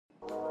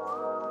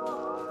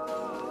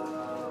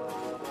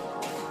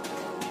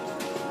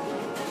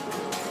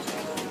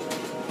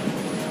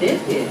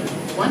This is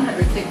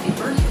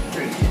 161st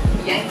Street,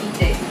 Yankee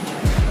Stadium.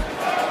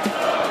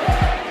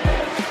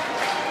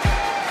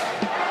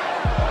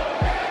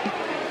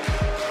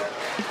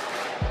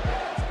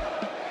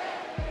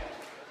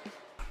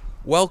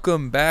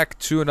 Welcome back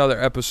to another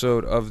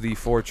episode of the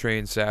Four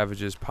Train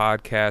Savages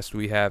podcast.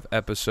 We have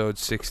episode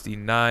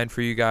 69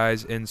 for you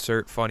guys.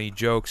 Insert funny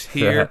jokes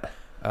here.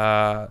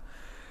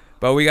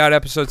 But we got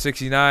episode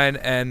 69,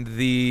 and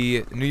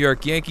the New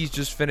York Yankees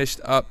just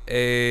finished up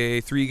a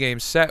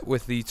 3-game set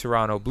with the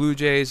Toronto Blue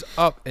Jays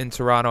up in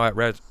Toronto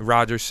at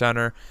Rogers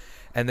Center.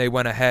 And they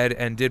went ahead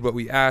and did what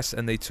we asked,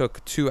 and they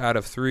took 2 out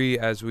of 3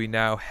 as we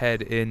now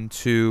head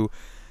into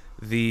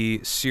the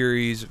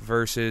series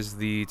versus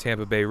the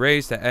Tampa Bay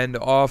Rays to end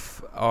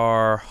off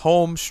our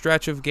home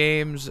stretch of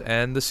games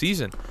and the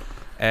season.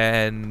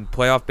 And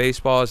playoff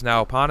baseball is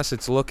now upon us.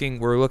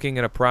 We're looking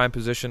in a prime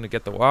position to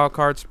get the wild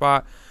card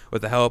spot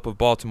with the help of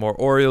Baltimore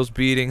Orioles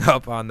beating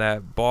up on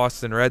that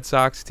Boston Red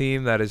Sox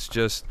team that is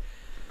just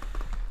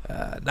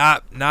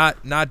not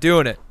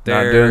doing it.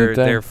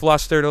 They're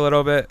flustered a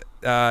little bit.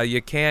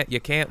 You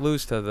can't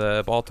lose to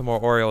the Baltimore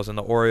Orioles, and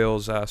the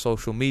Orioles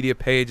social media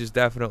page is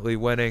definitely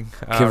winning.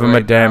 Give them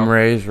a damn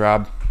raise,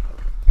 Rob.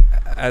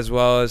 As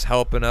well as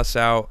helping us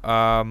out.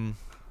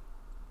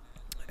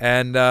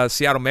 And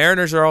Seattle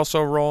Mariners are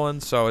also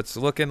rolling, so it's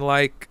looking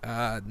like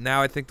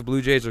now I think the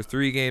Blue Jays are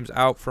 3 games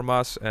out from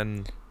us,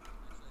 and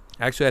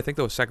actually I think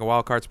the second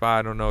wild card spot,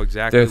 I don't know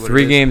exactly. They're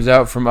 3 games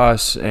out from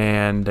us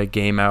and a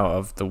game out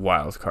of the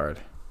wild card.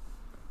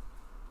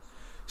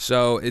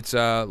 So it's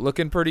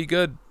looking pretty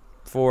good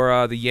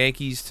for the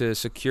Yankees to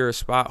secure a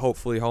spot,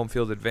 hopefully home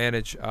field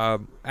advantage.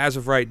 As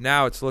of right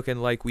now, it's looking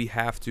like we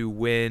have to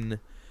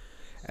win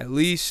at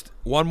least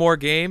one more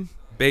game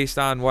based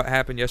on what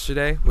happened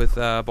yesterday with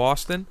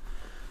Boston.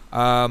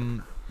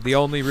 The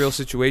only real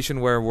situation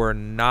where we're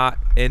not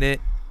in it,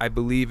 I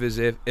believe, is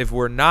if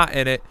we're not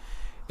in it,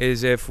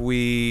 is if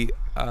we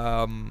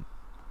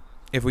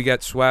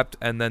get swept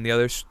and then the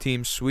other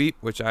team sweep,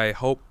 which I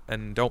hope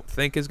and don't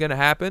think is going to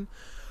happen.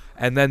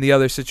 And then the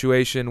other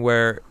situation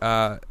where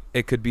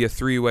it could be a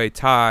 3-way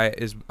tie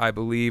is, I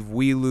believe,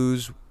 we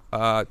lose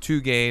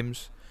 2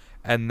 games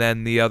and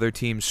then the other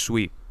team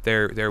sweep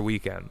their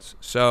weekends.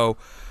 So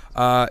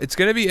it's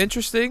going to be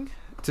interesting,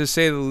 to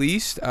say the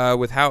least,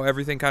 with how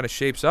everything kind of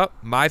shapes up.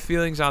 My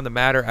feelings on the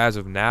matter as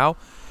of now,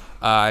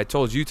 I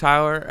told you,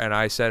 Tyler, and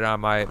I said on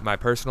my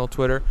personal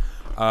Twitter,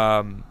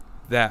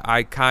 that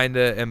I kind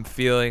of am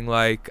feeling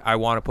like I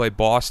want to play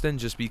Boston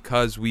just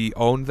because we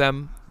owned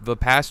them the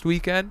past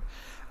weekend.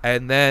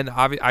 And then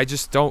I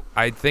just don't –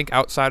 I think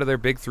outside of their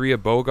big 3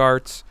 of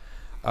Bogarts,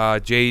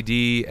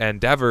 JD, and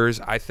Devers,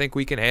 I think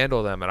we can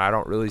handle them. And I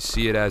don't really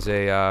see it as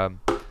a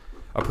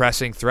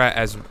pressing threat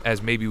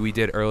as maybe we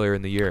did earlier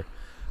in the year.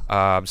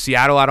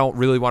 Seattle, I don't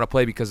really want to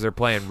play because they're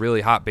playing really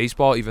hot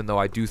baseball, even though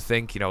I do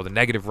think, the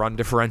negative run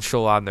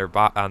differential on their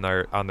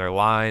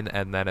line,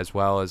 and then as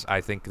well as I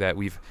think that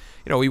we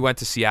went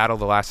to Seattle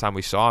the last time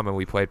we saw them and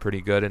we played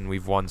pretty good and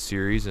we've won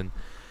series, and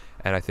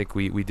I think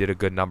we did a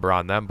good number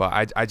on them.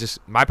 But I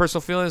just, my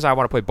personal feeling is I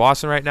want to play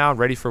Boston right now,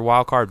 ready for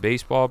wild card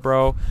baseball,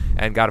 bro,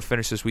 and got to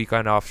finish this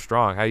weekend off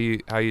strong. How you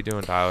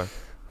doing, Tyler?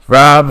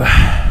 Rob,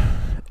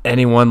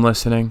 anyone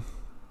listening,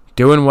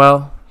 doing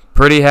well,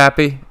 pretty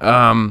happy.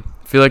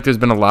 Feel like there's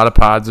been a lot of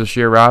pods this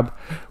year, Rob,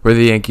 where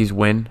the Yankees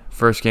win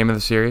first game of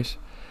the series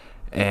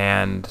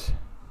and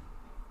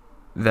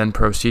then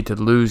proceed to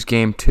lose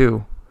game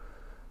 2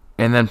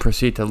 and then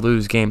proceed to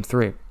lose game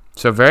 3.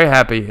 So very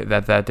happy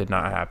that did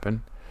not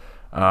happen.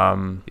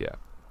 Yeah.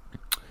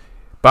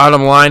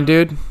 Bottom line,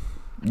 dude,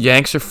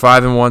 Yanks are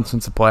 5-1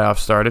 since the playoffs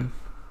started.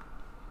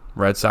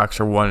 Red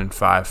Sox are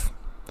 1-5.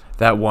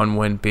 That one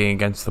win being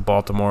against the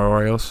Baltimore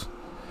Orioles,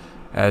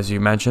 as you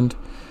mentioned.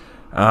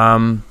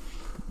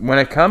 When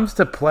it comes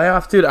to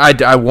playoff, dude,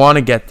 I want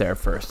to get there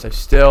first.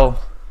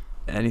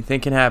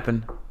 Anything can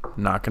happen.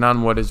 Knocking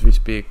on wood as we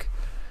speak.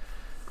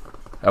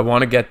 I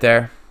want to get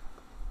there.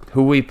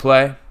 Who we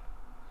play,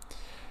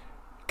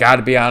 got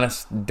to be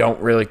honest, don't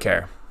really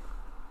care.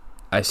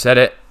 I said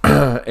it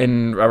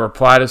in a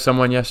reply to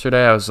someone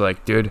yesterday. I was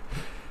like, dude,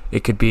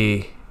 it could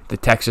be the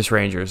Texas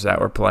Rangers that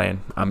we're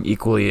playing. I'm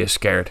equally as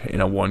scared in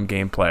a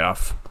 1-game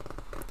playoff.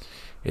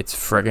 It's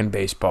friggin'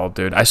 baseball,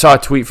 dude. I saw a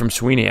tweet from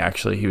Sweeney,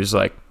 actually. He was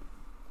like,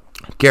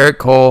 Garrett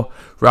Cole,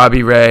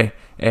 Robbie Ray,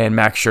 and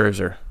Max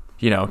Scherzer.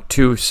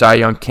 2 Cy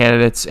Young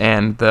candidates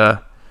and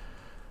the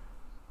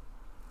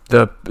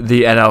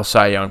NL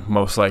Cy Young,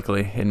 most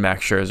likely, in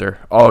Max Scherzer,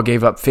 all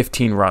gave up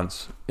 15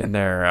 runs in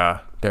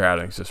their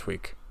outings this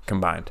week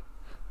combined.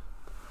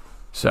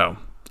 So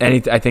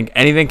I think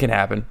anything can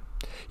happen.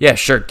 Yeah,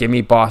 sure, give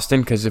me Boston,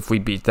 because if we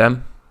beat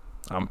them,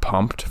 I'm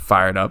pumped,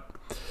 fired up,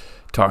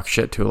 talk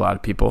shit to a lot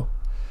of people.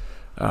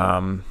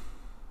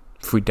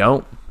 If we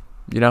don't,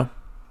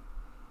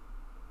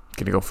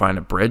 gonna go find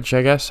a bridge,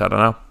 I guess. I don't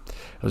know.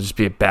 It'll just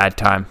be a bad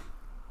time.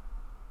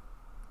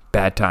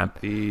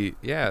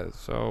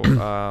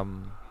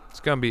 It's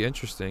gonna be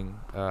interesting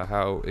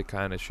how it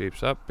kind of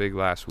shapes up. Big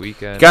last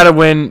weekend. Got to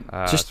win.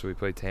 So we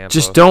play Tampa.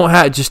 Just don't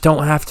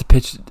have to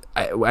pitch.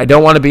 I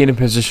don't want to be in a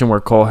position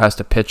where Cole has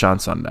to pitch on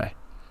Sunday.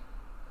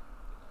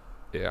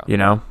 Yeah. You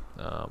know.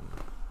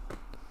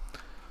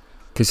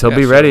 Because he'll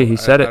be ready. He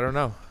said it. I don't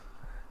know.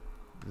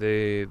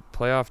 The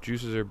playoff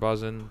juices are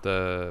buzzing.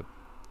 The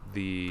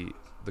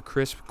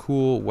crisp,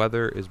 cool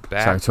weather is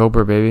back. It's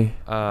October, baby.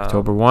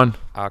 October 1.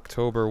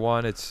 October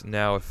 1. It's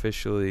now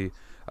officially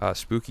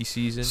spooky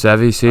season.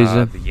 Sevy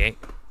season.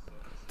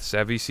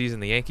 Sevy season.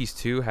 The Yankees,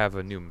 too, have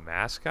a new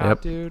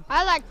mascot, dude.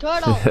 I like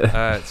turtles.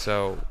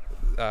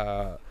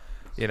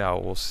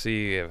 We'll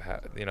see if,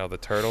 the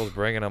Turtles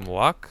bringing them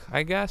luck,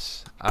 I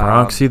guess.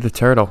 Bronxy the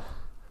Turtle.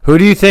 Who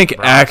do you think Bronxy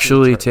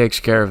actually takes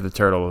care of the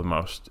turtle the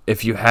most?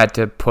 If you had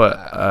to put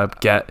a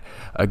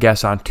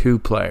guess on 2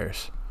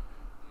 players.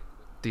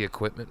 The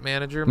equipment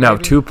manager, No,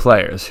 maybe? 2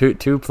 players.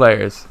 2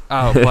 players.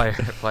 Oh,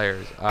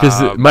 players.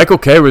 Because Michael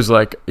K was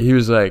like,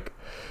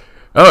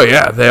 oh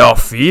yeah, they all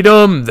feed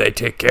them, they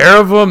take care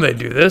of them, they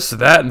do this,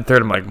 that, and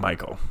third. I'm like,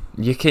 Michael,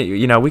 you can't.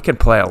 We can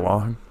play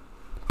along,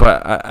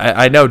 but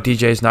I know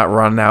DJ's not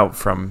running out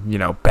from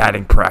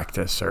batting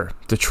practice or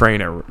the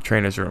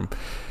trainer's room,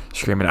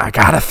 screaming, I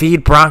gotta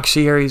feed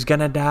Bronxy or he's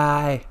gonna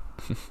die.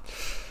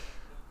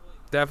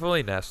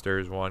 Definitely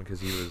Nestor's one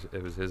because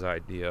it was his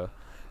idea,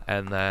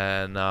 and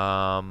then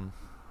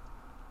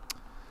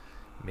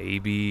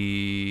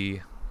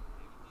maybe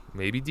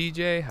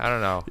DJ. I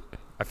don't know.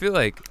 I feel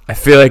like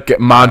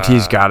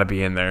Monty's got to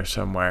be in there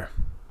somewhere.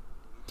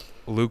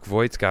 Luke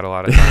Voigt's got a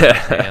lot of time in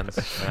his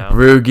hands now.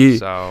 Rugi.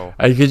 So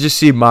I could just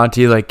see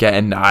Monty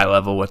getting eye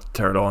level with the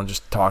turtle and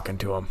just talking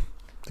to him.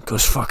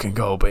 Let's fucking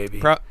go, baby.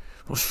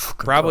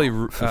 Probably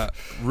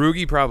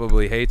Rugi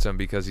probably hates him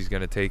because he's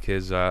gonna take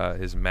his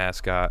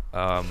mascot.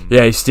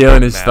 Yeah, he's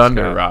stealing his mascot,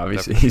 thunder, Rob.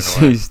 He's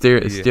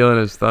stealing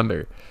his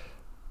thunder.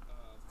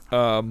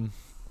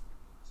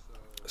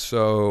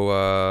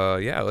 So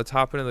let's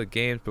hop into the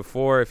games.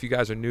 Before, if you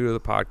guys are new to the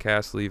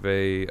podcast, leave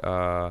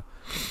a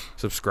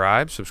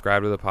subscribe to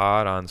the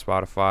pod on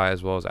Spotify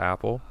as well as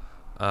Apple.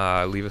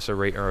 Leave us a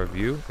rate and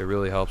review. It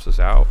really helps us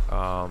out.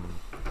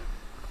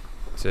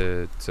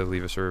 To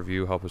leave us a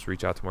review, help us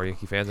reach out to more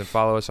Yankee fans, and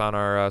follow us on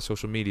our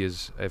social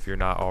medias if you're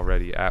not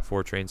already, at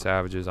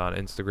 4TrainSavages on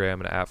Instagram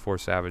and at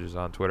 4Savages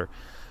on Twitter.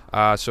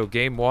 So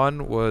game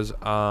 1 was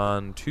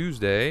on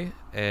Tuesday,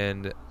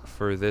 and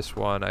for this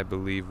one, I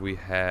believe we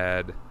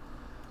had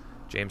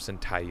Jameson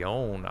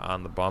Taillon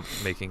on the bump,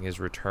 making his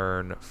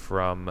return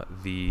from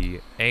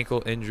the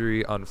ankle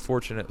injury.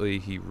 Unfortunately,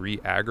 he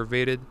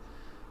re-aggravated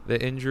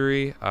the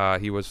injury.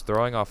 He was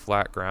throwing off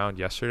flat ground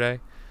yesterday,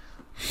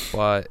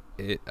 but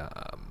it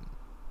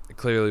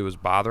clearly was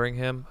bothering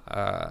him.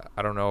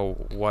 I don't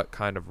know what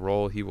kind of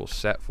role he will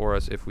set for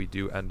us if we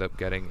do end up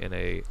getting in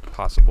a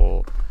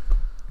possible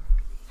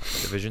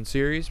division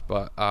series,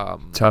 but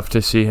tough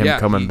to see him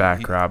coming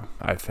back, Rob.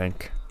 I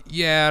think.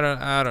 Yeah,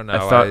 I don't know. I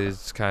thought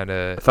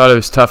it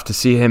was tough to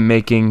see him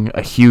making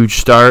a huge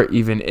start,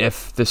 even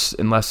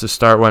unless the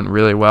start went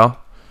really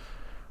well.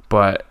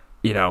 But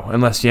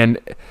unless the end,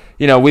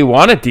 we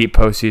want a deep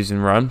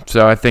postseason run,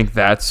 so I think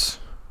that's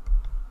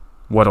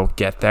what'll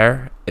get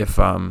there if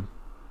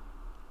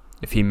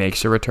he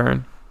makes a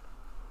return.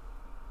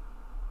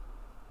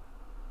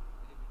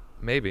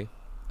 Maybe.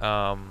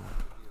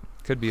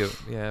 Could be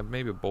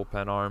maybe a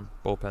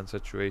bullpen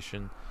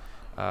situation.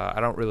 I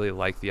don't really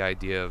like the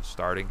idea of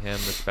starting him,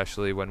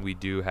 especially when we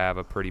do have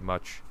a pretty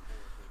much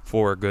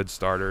 4 good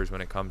starters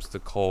when it comes to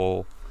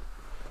Cole,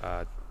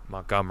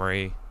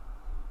 Montgomery,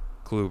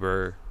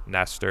 Kluber,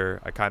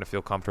 Nestor. I kind of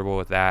feel comfortable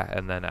with that,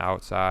 and then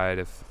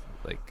outside,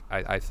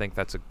 I think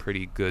that's a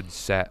pretty good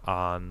set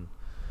on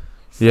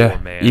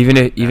 4-man. Even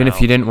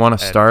if you didn't want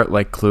to start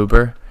like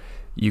Kluber,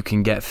 you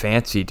can get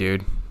fancy,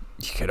 dude.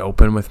 You could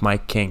open with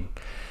Mike King.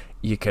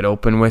 You could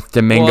open with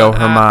Domingo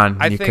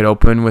Germán. You could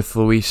open with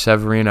Luis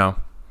Severino.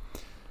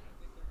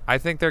 I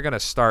think they're going to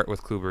start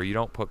with Kluber. You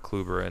don't put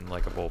Kluber in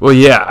like a bullpen. Well,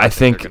 yeah, I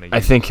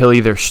think he'll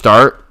either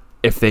start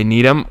if they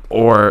need him,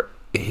 or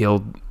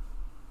he'll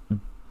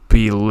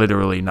be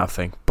literally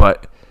nothing.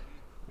 But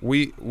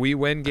we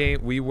win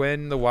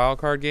the wild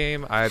card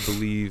game. I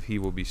believe he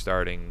will be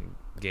starting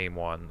game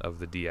 1 of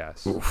the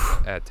DS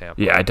at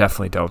Tampa. Yeah, I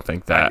definitely don't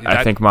think that.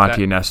 I think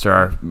Monty and Nestor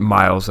are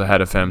miles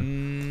ahead of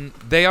him.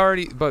 They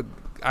already, but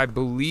I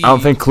believe. I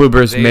don't think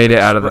Kluber's made it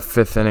out of the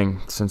 5th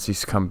inning since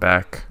he's come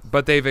back.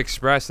 But they've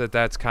expressed that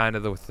that's kind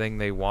of the thing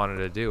they wanted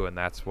to do, and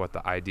that's what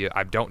the idea.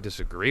 I don't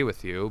disagree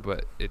with you,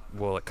 but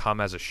will it come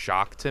as a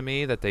shock to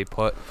me that they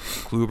put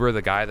Kluber,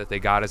 the guy that they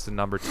got as the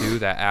number 2,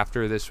 that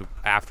after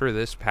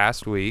this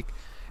past week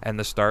and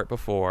the start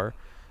before,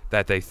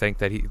 that they think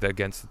that he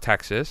against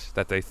Texas,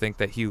 that they think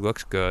that he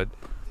looks good,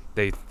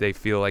 they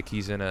feel like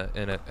he's in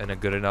a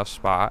good enough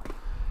spot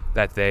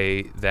that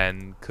they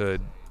then could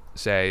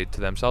say to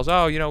themselves,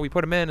 we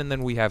put him in, and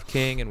then we have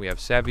King and we have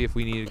Sevy if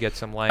we need to get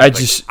some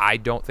length. I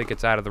don't think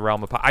it's out of the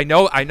realm of. I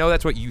know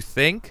that's what you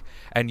think,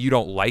 and you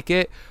don't like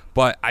it,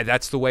 but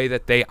that's the way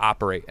that they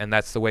operate, and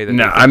that's the way that.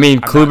 No, I mean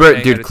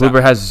Kluber, dude.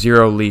 Kluber has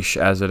 0 leash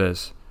as it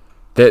is.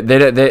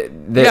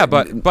 Yeah,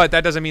 but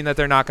that doesn't mean that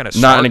they're not going to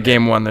start. Not in a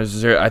game one. There's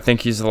 0. I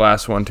think he's the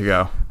last one to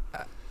go.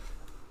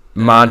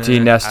 Monty,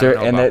 Nestor,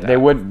 and they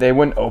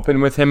wouldn't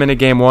open with him in a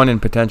game one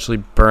and potentially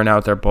burn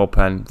out their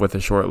bullpen with a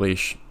short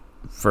leash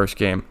first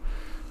game.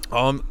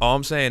 All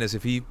I'm saying is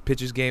if he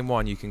pitches game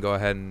one, you can go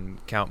ahead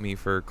and count me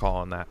for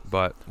calling that,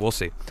 but we'll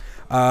see.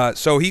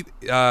 So he,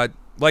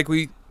 like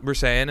we were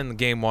saying in the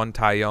game one,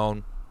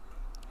 Tyone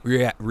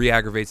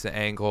re-aggravates the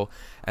ankle,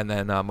 and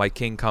then Mike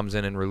King comes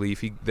in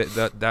relief.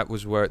 That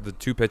was where the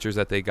two pitchers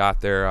that they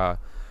got their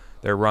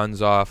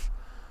runs off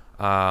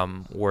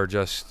were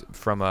just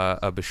from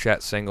a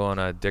Bichette single and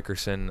a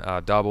Dickerson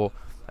double.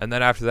 And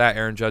then after that,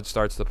 Aaron Judge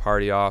starts the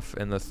party off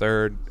in the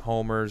third,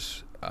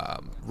 homers.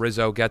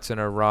 Rizzo gets in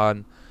a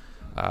run.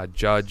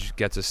 Judge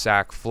gets a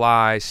sac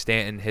fly.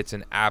 Stanton hits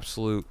an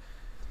absolute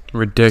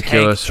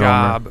ridiculous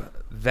job homer.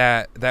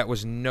 That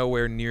was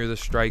nowhere near the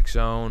strike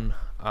zone.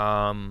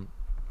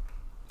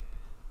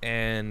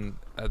 And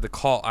the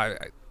call,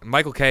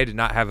 Michael Kay did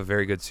not have a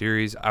very good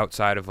series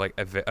outside of like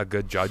a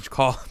good Judge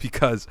call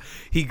because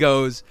he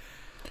goes,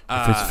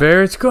 if it's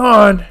fair, it's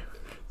gone.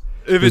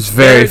 If it's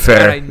very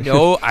fair. I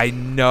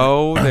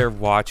know they're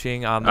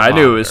watching on the I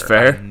monitor. knew it was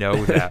fair. I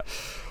know that.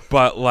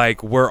 But,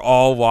 like, we're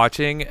all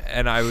watching,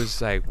 and I was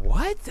like,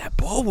 what? That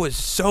ball was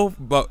so...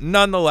 But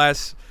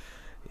nonetheless,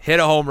 hit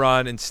a home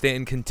run, and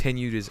Stanton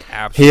continued his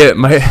absolute...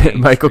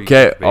 Michael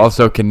Kay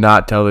also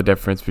cannot tell the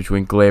difference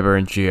between Gleyber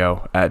and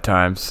Gio at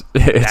times.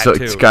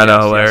 It's kind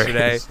of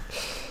hilarious.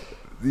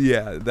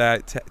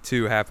 That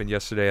too happened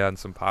yesterday on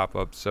some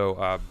pop-ups.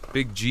 So,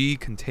 Big G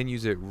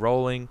continues it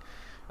rolling.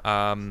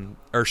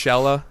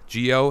 Urshela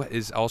Gio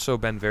has also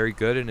been very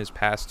good in his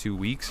past 2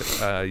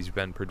 weeks. He's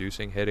been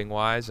producing hitting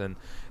wise, and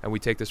we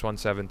take this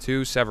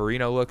 1-7-2.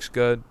 Severino looks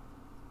good.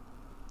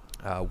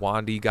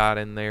 Wandy got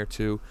in there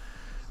too.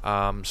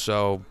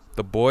 So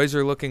the boys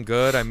are looking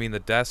good. I mean, the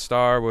Death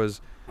Star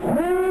was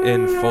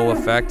in full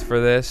effect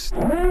for this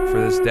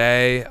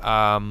day.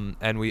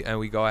 And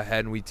we go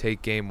ahead and we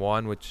take game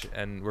one,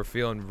 and we're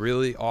feeling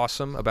really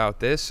awesome about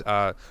this.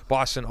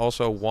 Boston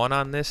also won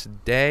on this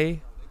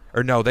day.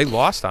 Or no, they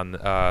lost on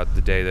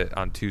the day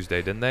on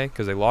Tuesday, didn't they?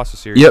 Because they lost a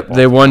series. Yep,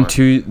 they won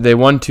Tuesday,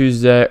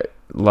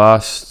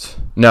 lost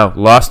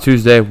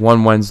Tuesday,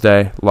 won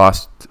Wednesday,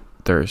 lost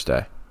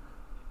Thursday.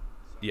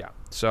 Yeah,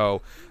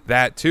 so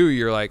that too,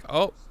 you're like,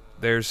 oh,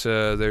 there's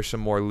some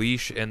more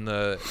leash in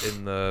the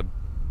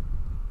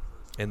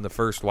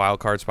first wild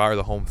card spot or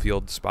the home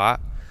field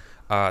spot.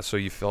 So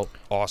you felt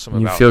awesome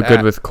about that. You feel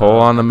good with Cole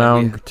on the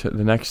mound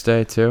the next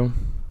day too.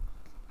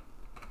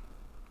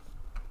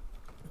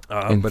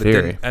 But theory.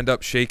 It didn't end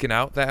up shaking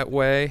out that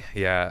way.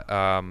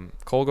 Yeah.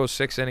 Cole goes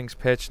 6 innings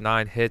pitched,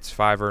 9 hits,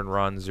 5 earned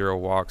runs, 0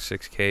 walks,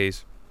 6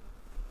 Ks.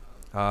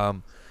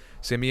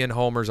 Simeon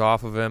homers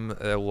off of him.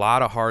 A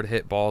lot of hard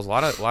hit balls. A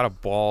lot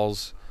of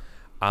balls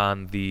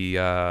on the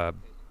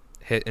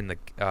hit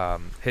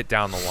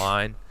down the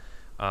line.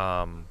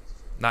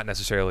 Not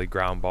necessarily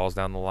ground balls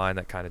down the line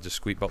that kind of just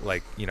squeak, but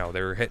like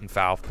they were hitting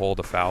foul pole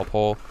to foul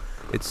pole.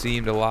 It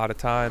seemed a lot of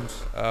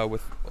times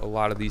with a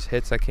lot of these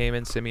hits that came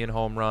in. Simeon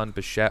home run,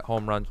 Bichette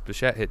home run.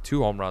 Bichette hit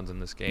 2 home runs in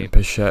this game.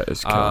 Bichette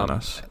is killing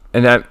us.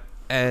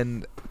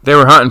 And they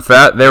were hunting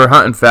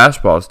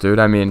fastballs, dude.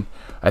 I mean,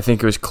 I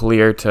think it was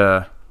clear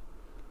to,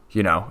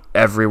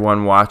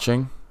 everyone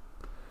watching.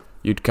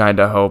 You'd kind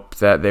of hope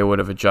that they would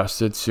have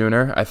adjusted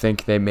sooner. I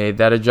think they made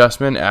that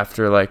adjustment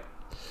after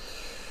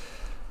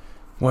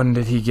when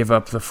did he give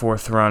up the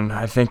 4th run?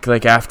 I think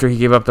after he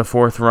gave up the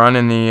 4th run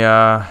in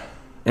the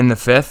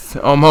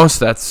 5th almost.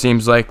 That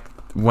seems like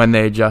when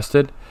they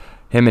adjusted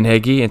him and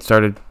Higgy and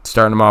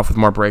starting them off with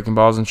more breaking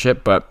balls and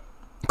shit. But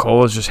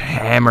Cole is just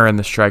hammering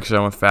the strike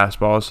zone with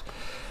fastballs.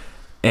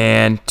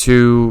 And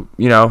to,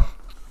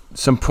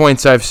 some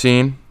points I've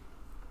seen,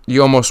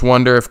 you almost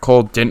wonder if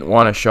Cole didn't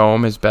want to show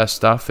him his best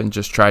stuff and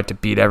just tried to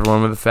beat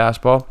everyone with a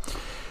fastball.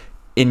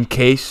 In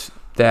case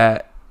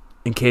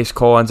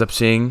Cole ends up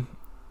seeing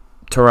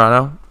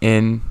Toronto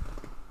in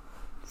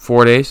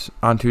 4 days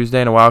on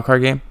Tuesday in a wild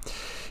card game.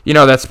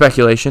 That's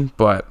speculation,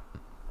 but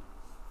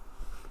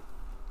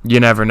you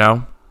never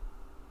know.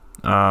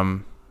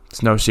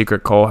 It's no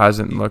secret Cole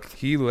hasn't looked.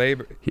 He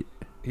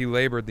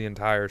labored the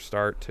entire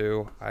start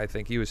too. I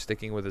think he was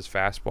sticking with his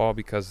fastball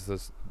because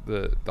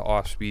the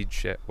off speed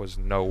shit was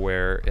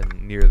nowhere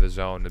near the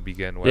zone to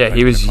begin with. Yeah,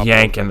 he was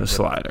yanking the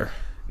slider.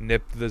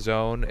 Nipped the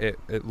zone.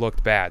 It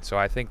looked bad. So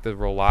I think the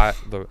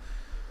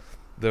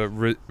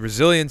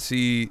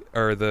resiliency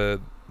or the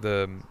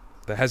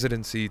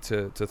hesitancy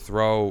to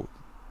throw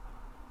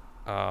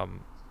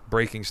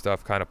breaking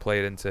stuff kind of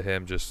played into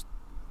him just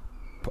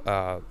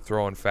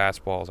throwing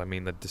fastballs. I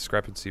mean, the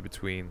discrepancy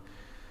between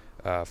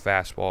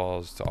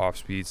fastballs to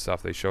off-speed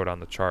stuff they showed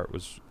on the chart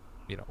was,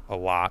 a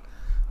lot,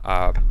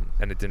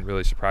 and it didn't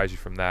really surprise you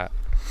from that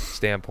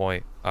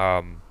standpoint.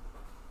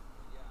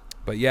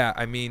 But yeah,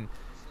 I mean,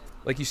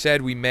 like you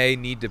said, we may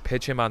need to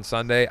pitch him on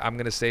Sunday. I'm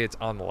going to say it's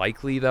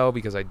unlikely, though,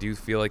 because I do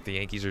feel like the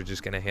Yankees are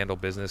just going to handle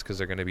business because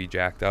they're going to be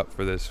jacked up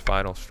for this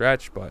final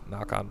stretch. But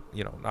knock on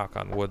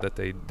wood that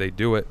they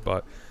do it.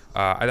 But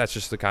That's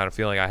just the kind of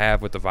feeling I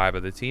have with the vibe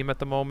of the team at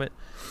the moment.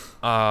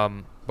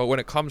 But when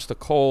it comes to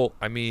Cole,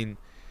 I mean,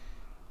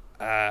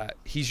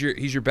 he's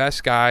your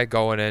best guy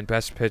going in,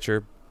 best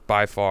pitcher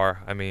by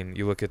far. I mean,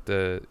 you look at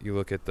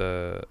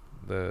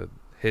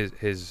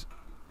his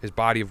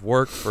body of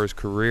work for his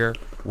career,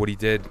 what he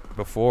did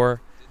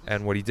before,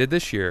 and what he did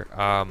this year.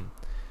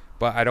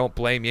 But I don't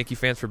blame Yankee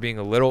fans for being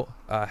a little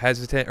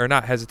hesitant, or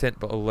not hesitant,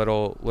 but a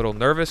little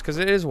nervous, because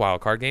it is a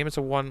wild card game. It's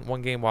a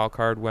one game wild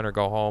card, win or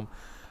go home.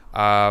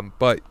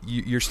 But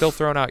you're still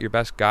throwing out your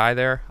best guy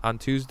there on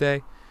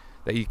Tuesday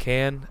that you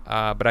can.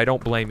 But I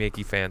don't blame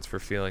Yankee fans for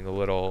feeling a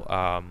little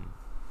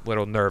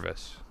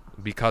nervous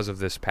because of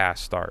this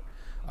past start.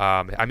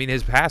 I mean,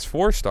 his past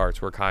 4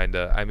 starts were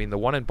the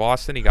one in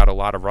Boston, he got a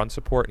lot of run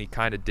support, and he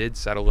kind of did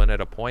settle in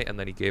at a point, and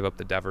then he gave up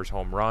the Devers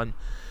home run.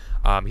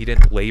 He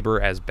didn't labor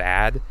as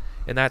bad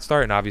in that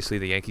start, and obviously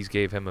the Yankees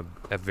gave him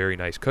a very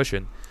nice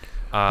cushion.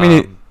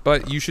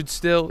 But you should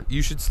still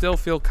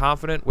feel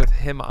confident with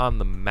him on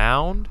the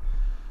mound,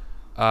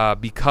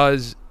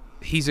 because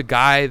he's a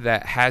guy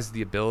that has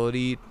the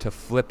ability to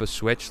flip a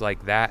switch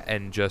like that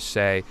and just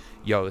say,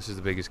 yo, this is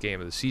the biggest game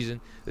of the season.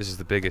 This is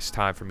the biggest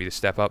time for me to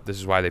step up. This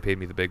is why they paid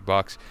me the big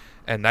bucks.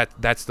 And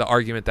that's the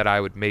argument that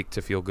I would make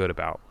to feel good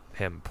about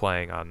him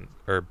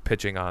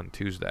pitching on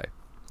Tuesday.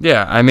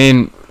 Yeah, I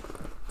mean,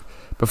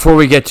 before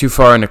we get too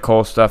far into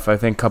Cole stuff, I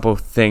think a couple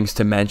of things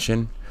to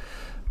mention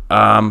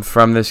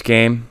from this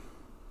game.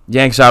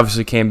 Yanks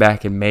obviously came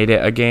back and made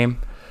it a game.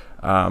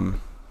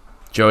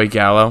 Joey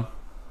Gallo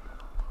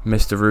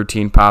missed a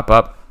routine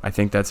pop-up. I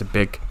think that's a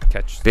big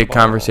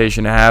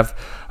conversation to have.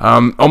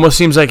 Almost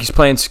seems like he's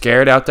playing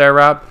scared out there,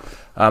 Rob.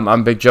 I'm a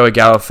big Joey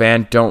Gallo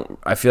fan.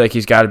 I feel like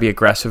he's got to be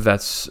aggressive.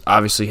 That's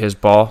obviously his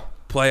ball.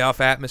 Playoff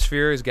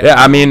atmosphere is getting. Yeah,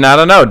 I mean, I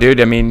don't know, dude.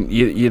 I mean,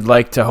 you'd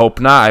like to hope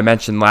not. I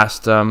mentioned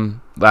last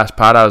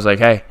pod, I was like,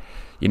 hey,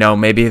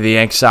 maybe the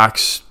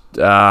Yanks-Sox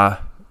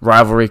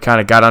rivalry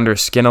kind of got under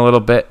his skin a little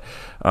bit.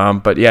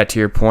 But yeah, to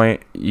your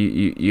point,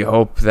 you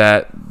hope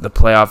that the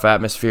playoff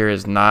atmosphere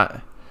is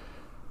not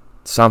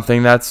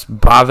something that's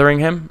bothering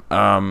him.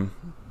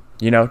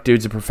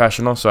 Dude's a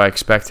professional, so I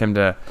expect him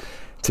to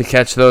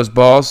catch those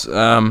balls.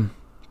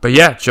 But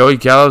yeah, Joey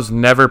Gallo's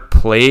never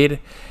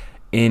played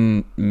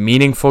in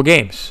meaningful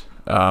games.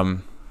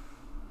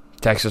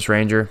 Texas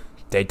Ranger,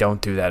 they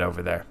don't do that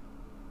over there.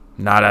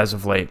 Not as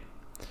of late.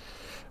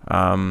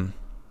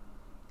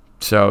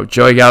 So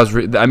Joey Gallo's,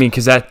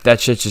 because that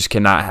shit just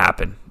cannot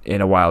happen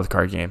in a wild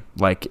card game,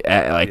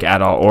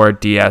 at all, or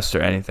DS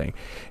or anything.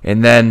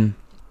 And then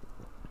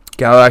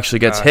Gallo actually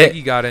gets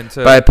hit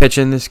by a pitch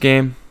in this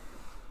game.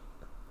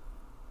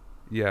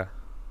 Yeah.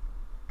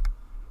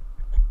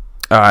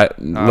 All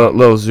right,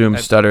 little zoom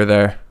stutter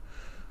there.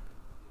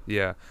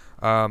 Yeah.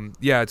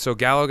 So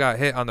Gallo got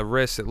hit on the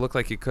wrist. It looked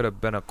like it could have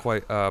been a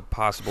quite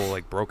possible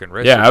broken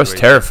wrist. Yeah, I was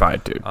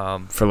terrified, dude,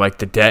 for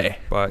the day.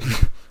 But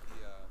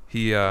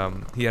he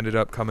ended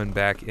up coming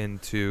back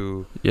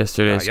into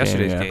yesterday's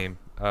game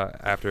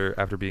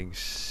after being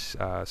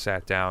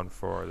sat down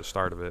for the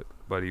start of it.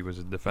 But he was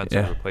a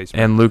defensive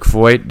replacement. And Luke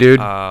Voit, dude,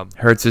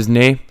 hurts his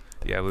knee.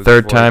 Yeah, Luke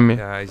third Voit, time.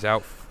 Yeah, he's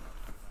out.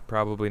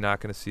 Probably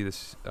not going to see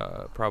this.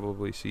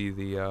 Probably see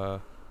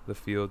the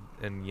field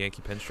in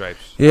Yankee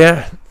pinstripes.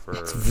 Yeah,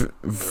 it's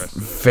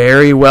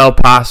very well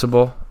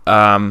possible.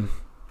 And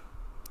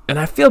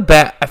I feel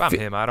bad. If I'm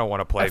him, I don't want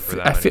to play for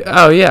that.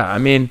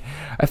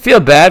 I feel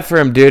bad for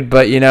him, dude.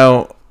 But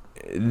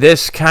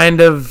this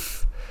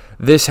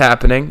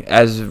happening,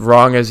 as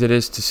wrong as it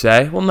is to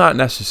say, well, not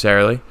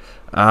necessarily.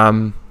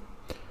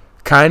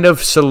 Kind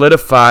of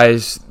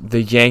solidifies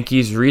the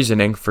Yankees'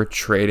 reasoning for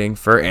trading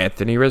for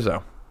Anthony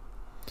Rizzo.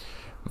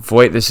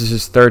 Voit, this is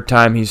his 3rd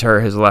time he's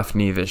hurt his left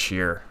knee this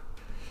year.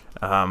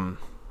 Gotta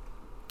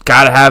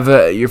have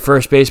your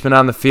first baseman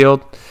on the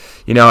field.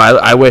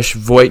 I wish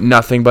Voit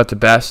nothing but the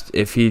best.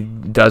 If he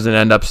doesn't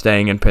end up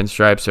staying in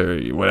pinstripes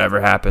or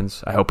whatever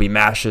happens, I hope he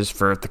mashes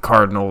for the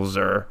Cardinals,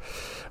 or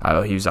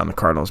he was on the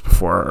Cardinals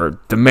before, or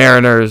the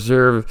Mariners,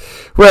 or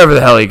wherever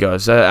the hell he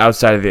goes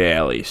outside of the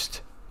AL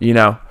East.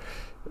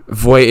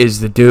 Voit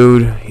is the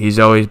dude. He's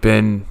always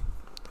been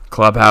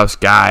clubhouse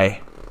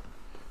guy.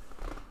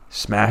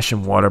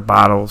 Smashing water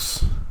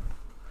bottles,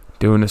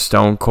 doing a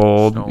stone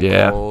cold.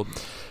 Cold.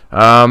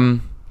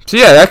 So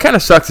yeah, that kind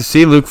of sucked to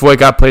see. Luke Voit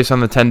got placed on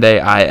the 10-day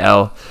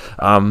IL.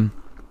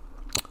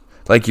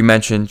 Like you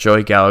mentioned,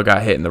 Joey Gallo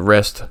got hit in the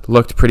wrist.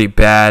 Looked pretty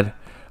bad.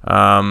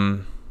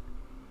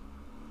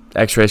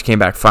 X-rays came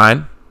back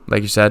fine,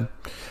 like you said.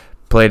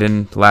 Played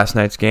in last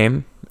night's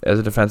game as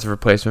a defensive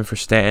replacement for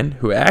Stanton,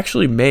 who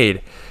actually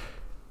made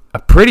a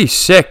pretty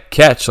sick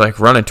catch,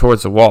 running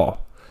towards the wall.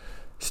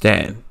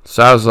 Stanton.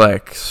 So I was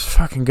like,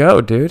 fucking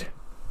go, dude.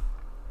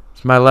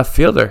 It's my left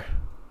fielder.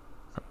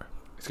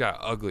 He's got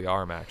ugly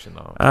arm action,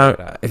 though.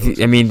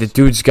 The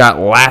dude's got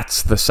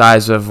lats the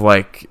size of,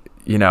 a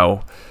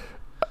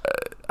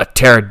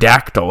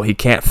pterodactyl. He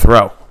can't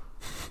throw.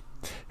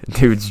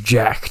 Dude's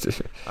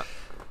jacked.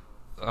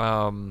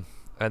 And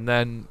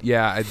then,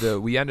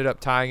 we ended up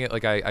tying it,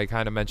 like I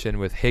kind of mentioned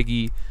with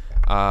Higgy.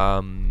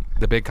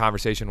 The big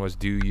conversation was,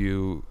 do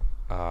you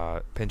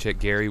pinch hit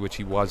Gary, which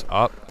he was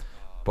up.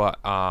 But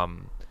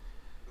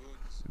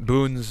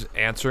Boone's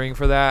answering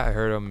for that. I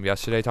heard him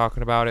yesterday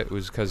talking about it. It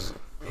was because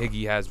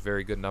Higgy has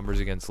very good numbers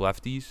against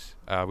lefties,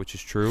 which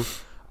is true.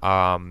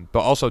 But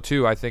also,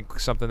 too, I think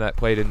something that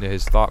played into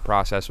his thought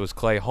process was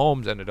Clay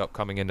Holmes ended up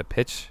coming in to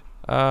pitch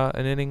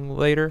an inning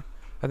later,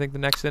 I think the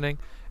next inning.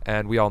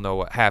 And we all know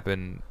what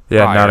happened.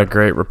 Yeah, prior. not a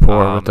great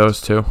rapport with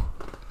those two.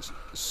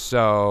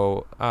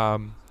 So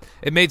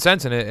it made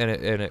sense and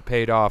it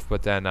paid off.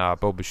 But then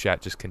Bo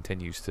Bichette just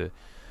continues to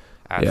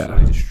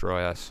absolutely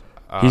destroy us.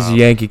 He's a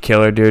Yankee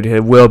killer, dude.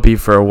 It will be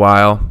for a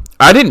while.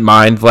 I didn't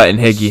mind letting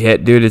Higgy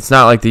hit, dude. It's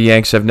not like the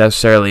Yanks have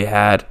necessarily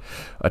had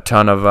a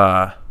ton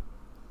of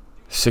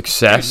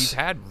success. Dude, he's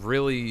had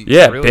really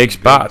big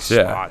spots.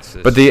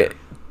 But the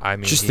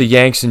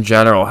Yanks in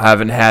general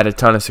haven't had a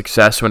ton of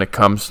success when it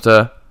comes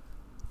to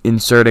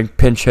inserting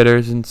pinch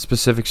hitters in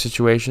specific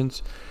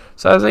situations.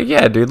 So I was like,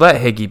 yeah, dude, let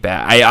Higgy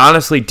bat. I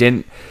honestly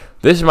didn't.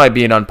 This might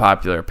be an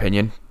unpopular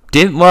opinion.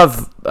 Didn't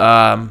love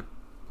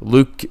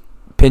Luke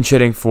pinch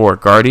hitting for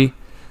Gardy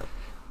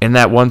in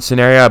that one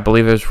scenario. I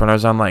believe it was when I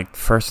was on like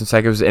first and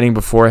second. It was the inning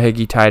before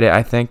Higgy tied it,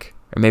 I think.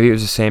 Or maybe it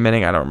was the same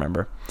inning. I don't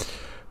remember.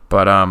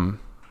 But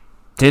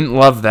didn't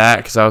love that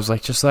because I was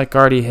like, just let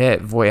Gardy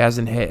hit. Voit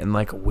hasn't hit in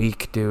like a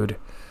week, dude.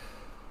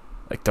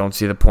 Like, don't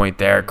see the point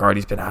there.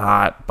 Gardy's been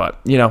hot, but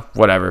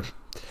whatever.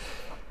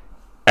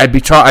 I'd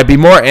be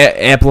more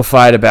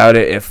amplified about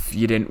it if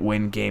you didn't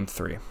win Game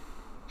 3,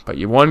 but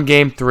you won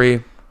Game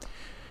 3.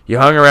 You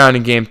hung around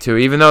in Game 2,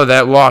 even though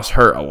that loss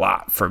hurt a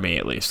lot for me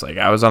at least. Like,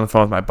 I was on the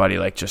phone with my buddy,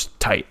 like, just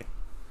tight.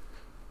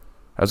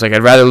 I was like,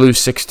 I'd rather lose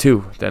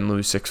 6-2 than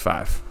lose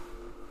 6-5.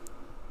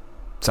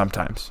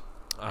 Sometimes.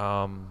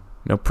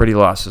 No pretty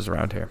losses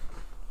around here.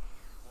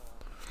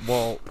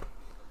 Well,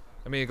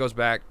 I mean, it goes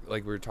back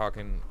like we were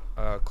talking.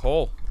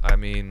 Cole. I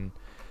mean,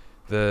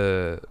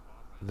 the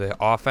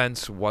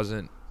offense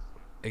wasn't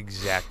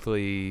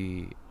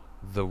exactly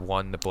the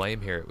one to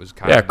blame here. It was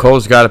kind of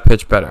Cole's got to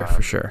pitch better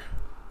for sure.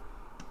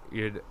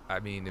 I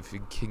mean, if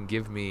you can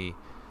give me,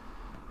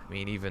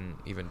 even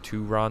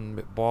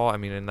 2-run ball. I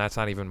mean, and that's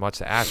not even much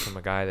to ask from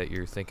a guy that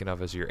you're thinking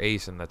of as your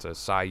ace, and that's a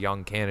Cy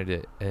Young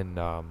candidate, and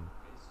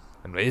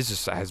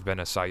has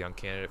been a Cy Young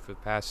candidate for the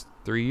past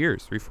 4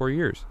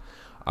 years.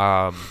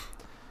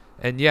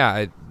 And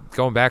yeah,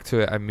 going back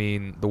to it, I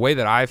mean, the way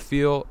that I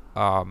feel,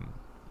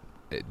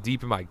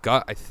 deep in my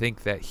gut, I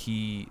think that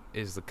he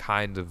is the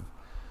kind of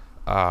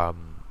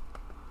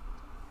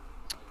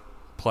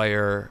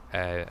player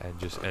and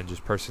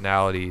just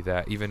personality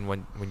that even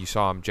when you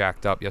saw him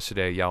jacked up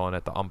yesterday, yelling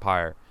at the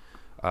umpire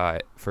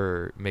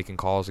for making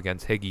calls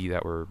against Higgy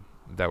that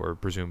were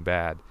presumed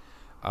bad,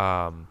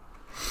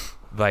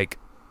 like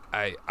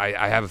I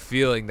have a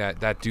feeling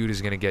that dude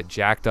is gonna get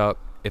jacked up.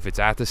 If it's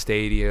at the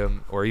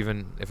stadium, or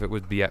even if it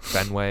would be at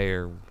Fenway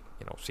or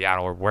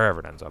Seattle or wherever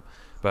it ends up,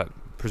 but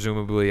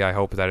presumably I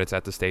hope that it's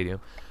at the stadium.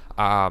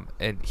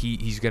 And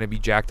he's going to be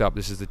jacked up.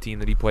 This is the team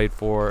that he played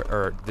for,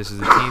 or this is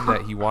the team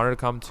that he wanted to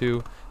come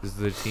to. This is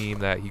the team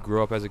that he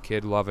grew up as a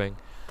kid loving,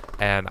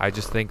 and I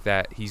just think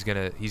that he's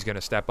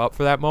gonna step up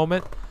for that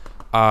moment.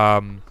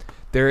 I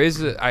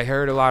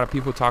heard a lot of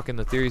people talking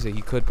the theories that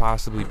he could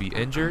possibly be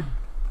injured.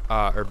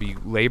 Or be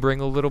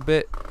laboring a little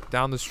bit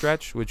down the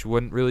stretch, which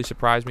wouldn't really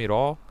surprise me at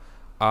all.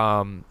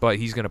 But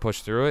he's going to push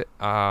through it.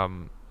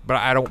 But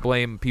I don't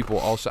blame people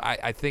also.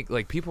 I think,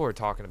 like, people were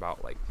talking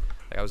about, like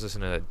I was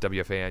listening to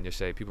WFAN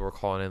yesterday. People were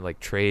calling in, like,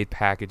 trade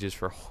packages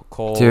for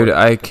Cole. Dude,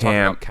 I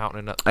can't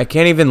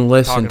even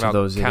listen to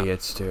those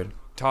idiots, dude.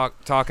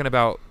 Talking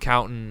about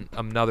counting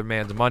another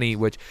man's money,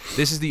 which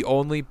this is the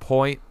only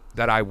point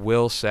that I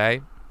will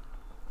say,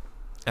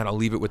 and I'll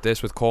leave it with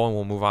this with Cole, and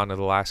we'll move on to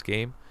the last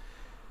game.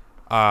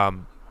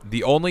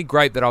 The only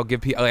gripe that I'll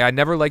give people, I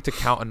never like to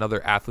count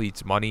another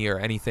athlete's money or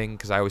anything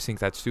because I always think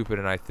that's stupid,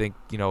 and I think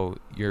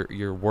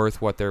you're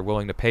worth what they're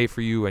willing to pay for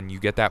you, and you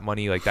get that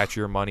money, like that's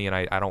your money, and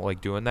I don't like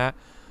doing that.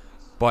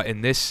 But in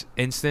this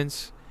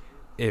instance,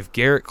 if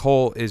Garrett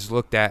Cole is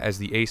looked at as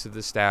the ace of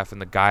the staff and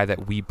the guy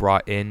that we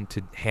brought in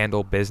to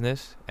handle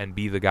business and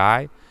be the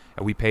guy,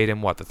 and we paid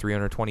him the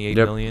 $328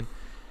 million,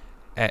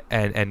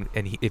 and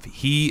if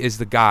he is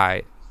the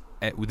guy,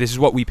 this is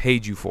what we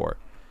paid you for.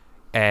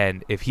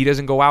 And if he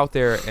doesn't go out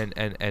there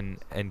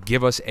and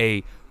give us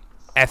a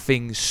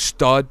effing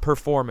stud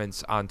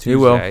performance on Tuesday, he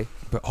will.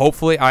 But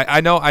hopefully,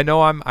 I know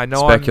I'm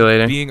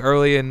speculating. I'm being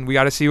early, and we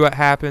got to see what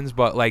happens.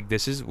 But like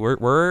this is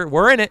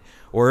we're in it.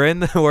 We're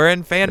in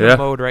fandom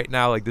mode right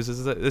now. Like this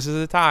is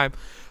the time.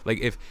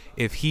 Like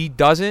if he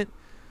doesn't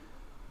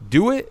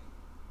do it,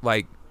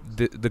 like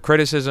the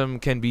criticism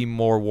can be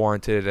more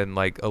warranted and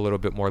like a little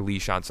bit more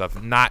leash on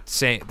stuff. Not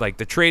saying like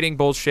the trading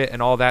bullshit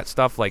and all that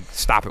stuff. Like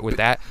stop it with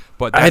that.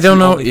 But that's the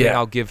only thing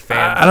I'll give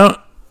fans.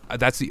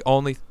 That's the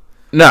only.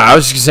 No, I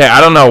was just gonna say I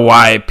don't know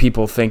why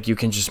people think you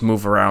can just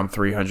move around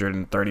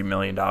 $330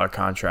 million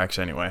contracts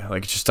anyway.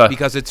 Like it's just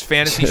because it's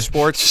fantasy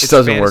sports. It it's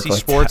doesn't fantasy work like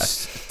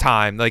sports that.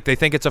 Time. Like they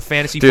think it's a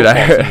fantasy football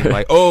team.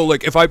 Like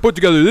like if I put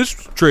together this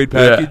trade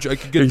package, I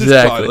could get this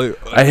guy. Like,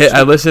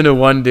 I listened to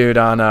one dude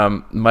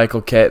on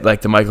Michael K,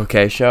 like the Michael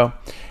K show,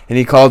 And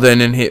he called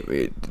in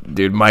and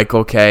dude,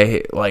 Michael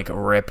K like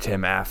ripped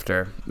him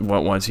after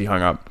once he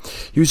hung up.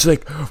 He was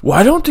like,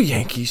 "Why don't the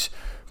Yankees,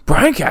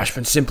 Brian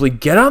Cashman, simply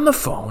get on the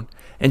phone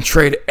and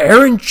trade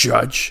Aaron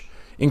Judge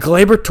and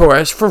Gleyber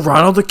Torres for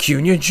Ronald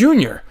Acuna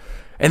Jr.?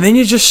 And then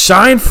you just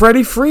sign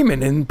Freddie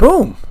Freeman and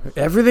boom,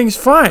 everything's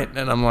fine."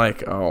 And I'm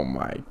like, "Oh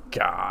my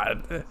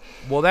God."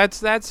 Well, that's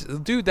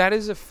dude, that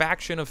is a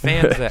faction of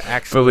fans that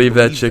actually believe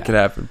that shit can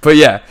happen. But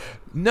yeah.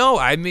 No,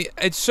 I mean,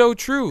 it's so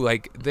true.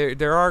 Like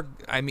there are,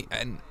 I mean,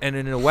 and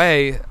in a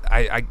way,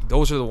 I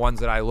those are the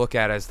ones that I look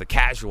at as the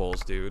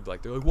casuals, dude.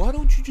 Like they're like, why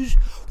don't you just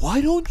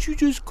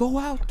go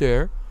out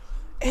there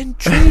and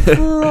trade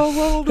for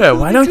Ronald Yeah,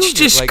 why don't you Jr.?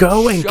 just Like,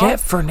 go and get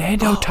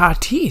Fernando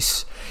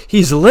Tatis?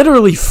 He's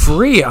literally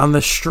free on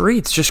the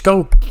streets. Just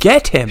go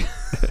get him.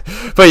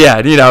 But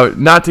yeah,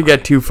 not to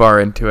get too far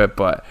into it,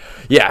 but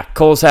yeah,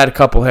 Cole's had a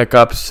couple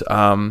hiccups.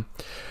 The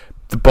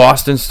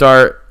Boston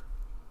start,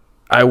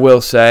 I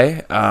will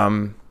say,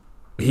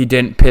 he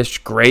didn't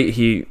pitch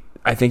great.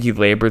 I think he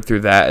labored through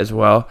that as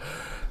well.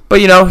 But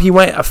he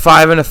went a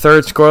 5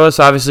 1/3 scoreless.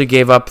 Obviously,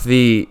 gave up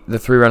the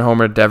 3-run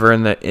homer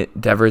to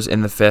Devers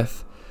in the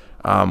 5th,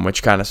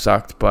 which kind of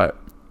sucked. But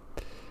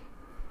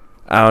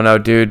I don't know,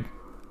 dude.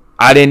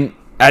 I didn't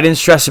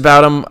stress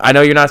about him. I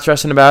know you're not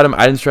stressing about him.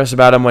 I didn't stress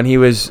about him when he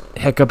was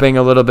hiccuping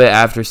a little bit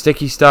after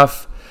sticky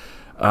stuff.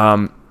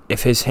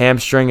 If his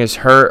hamstring is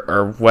hurt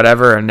or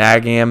whatever, or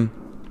nagging him,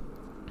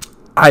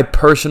 I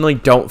personally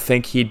don't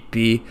think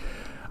I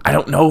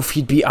don't know if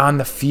he'd be on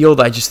the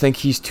field. I just think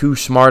he's too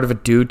smart of a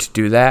dude to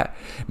do that.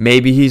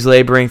 Maybe he's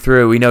laboring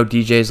through. We know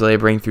DJ's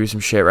laboring through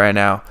some shit right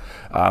now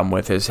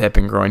with his hip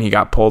and groin. He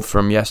got pulled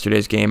from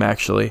yesterday's game,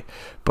 actually.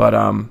 But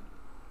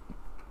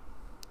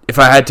if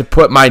I had to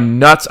put my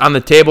nuts on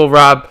the table,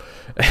 Rob,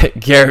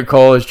 Garrett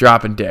Cole is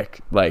dropping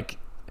dick. Like,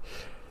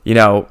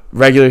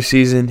 regular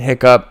season,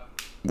 hiccup,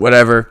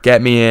 whatever,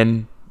 get me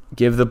in,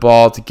 give the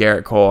ball to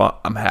Garrett Cole.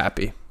 I'm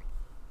happy.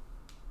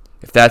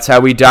 If that's how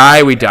we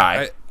die, we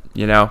die.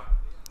 Yeah,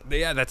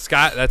 that's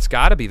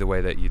got to be the way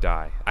that you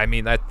die. I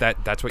mean, that's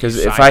what. Because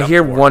if I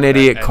hear one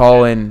idiot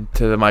call in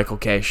to the Michael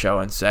K show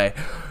and say,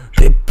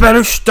 they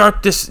better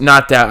start this.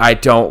 Not that I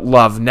don't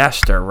love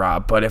Nestor,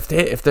 Rob, but if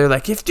they're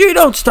like, if you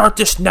don't start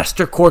this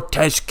Nestor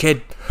Cortez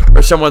kid,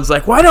 or someone's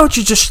like, why don't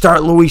you just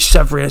start Luis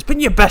Severino? It's been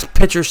your best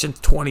pitcher since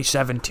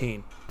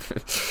 2017.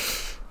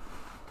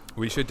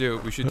 We should do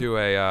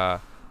a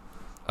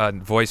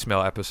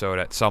voicemail episode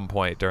at some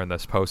point during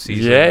this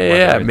postseason.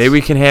 Yeah. Maybe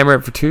we can hammer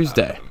it for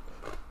Tuesday.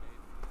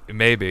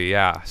 Maybe,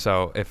 yeah.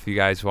 So if you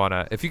guys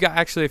wanna, if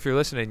you're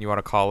listening, you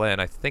wanna call in.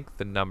 I think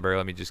the number.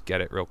 Let me just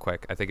get it real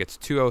quick. I think it's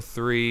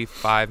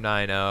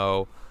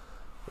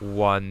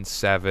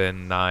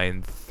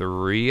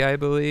 203-590-1793. I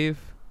believe.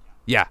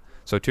 Yeah.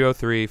 So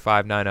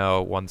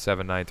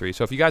 203-590-1793.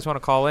 So if you guys want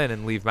to call in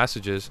and leave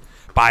messages,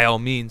 by all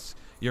means,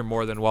 you're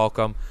more than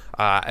welcome,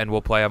 and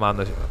we'll play them on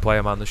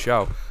the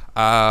show.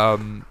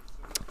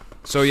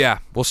 So yeah,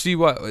 we'll see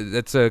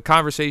it's a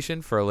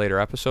conversation for a later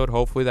episode.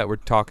 Hopefully that we're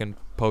talking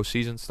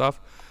postseason stuff,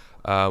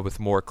 with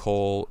more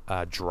Cole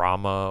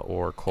drama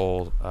or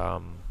Cole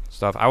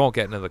stuff. I won't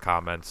get into the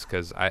comments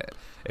because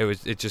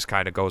it just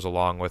kind of goes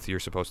along with you're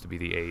supposed to be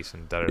the ace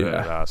and da da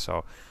da da.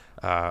 So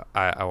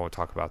I won't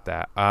talk about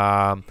that.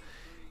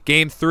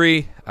 Game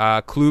 3,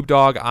 Klub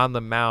Dog on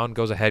the mound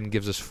goes ahead and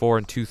gives us 4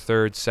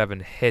 2/3,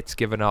 7 hits,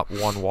 giving up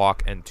 1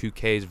 walk and 2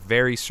 Ks.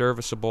 Very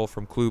serviceable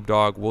from Klub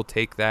Dog. We'll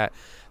take that,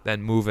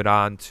 then move it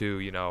on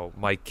to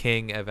Mike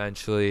King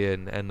eventually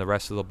and the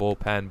rest of the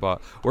bullpen.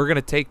 But we're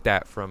gonna take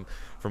that from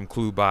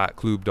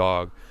Klub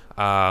Dog.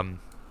 And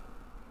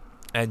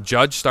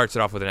Judge starts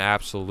it off with an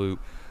absolute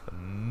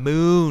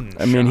moon.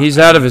 I mean, he's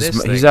out of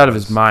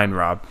his mind,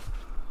 Rob.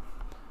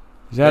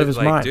 He's out of his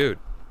mind, dude.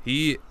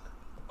 He.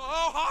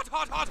 Hot.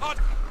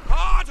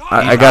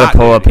 I gotta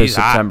pull up his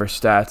September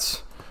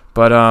stats,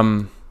 but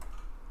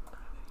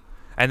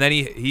And then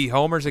he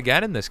homers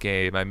again in this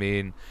game. I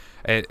mean,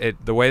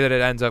 the way that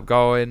it ends up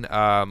going,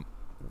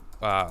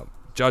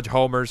 Judge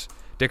homers,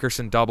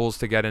 Dickerson doubles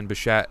to get in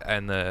Bichette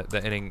and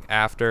the inning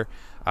after,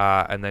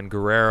 and then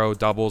Guerrero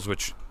doubles,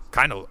 which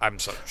kind of I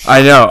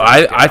know.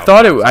 I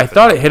thought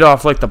it hit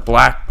off like the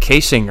black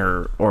casing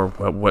or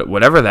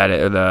whatever that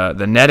is, or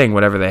the netting,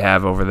 whatever they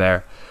have over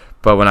there.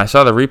 But when I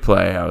saw the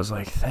replay, I was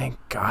like, thank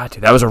God,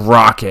 dude. That was a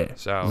rocket.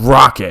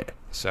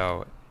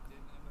 So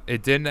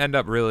it didn't end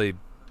up really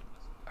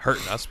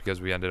hurting us because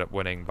we ended up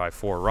winning by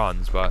 4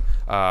 runs. But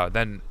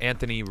then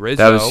Anthony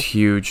Rizzo, that was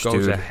huge,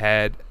 goes dude,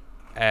 ahead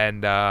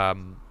and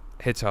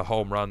hits a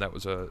home run. That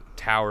was a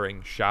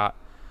towering shot.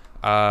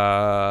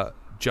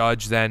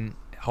 Judge then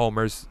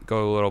homers,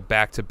 go a little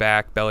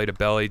back-to-back,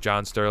 belly-to-belly,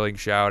 John Sterling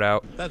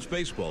shout-out. That's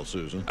baseball,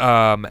 Susan.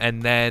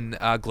 And then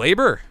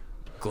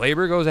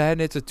Gleyber goes ahead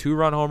and hits a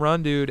 2-run home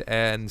run, dude.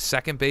 And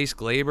second base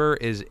Gleyber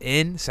is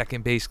in.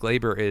 Second base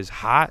Gleyber is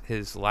hot.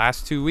 His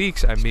last 2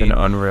 weeks, it's been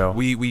unreal.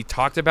 We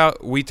talked about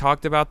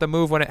the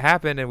move when it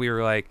happened, and we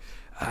were like,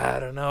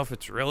 I don't know if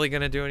it's really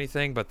gonna do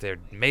anything, but they're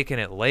making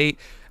it late.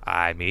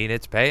 I mean,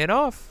 it's paying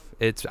off.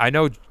 I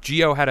know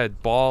Gio had a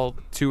ball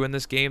too in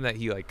this game that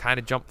he like kind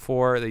of jumped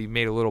for, that he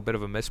made a little bit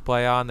of a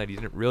misplay on that he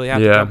didn't really have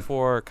to jump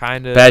for,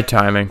 kind of bad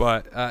timing.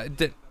 But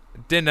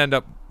didn't end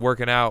up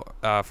working out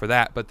for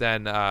that. But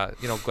then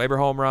Glaber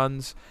home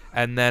runs,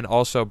 and then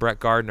also Brett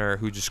Gardner,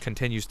 who just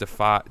continues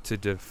to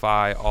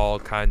defy all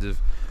kinds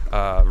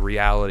of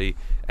reality.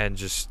 And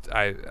just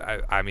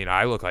I mean,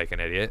 I look like an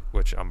idiot,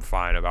 which I'm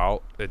fine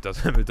about. It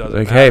doesn't like,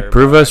 matter. Hey,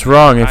 prove us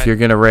wrong if you're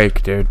gonna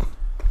rake, dude.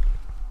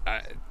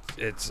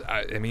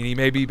 I mean, he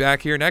may be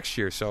back here next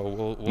year,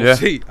 so we'll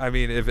see. I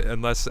mean,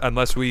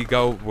 unless we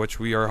go, which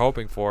we are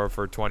hoping for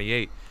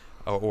 28,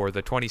 or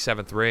the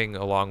 27th ring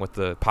along with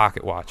the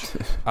pocket watch.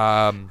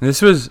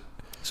 This was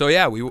so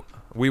yeah, we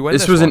win.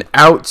 This was an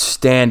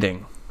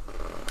outstanding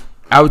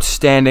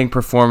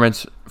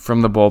performance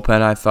from the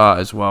bullpen, I thought,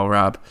 as well,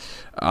 Rob.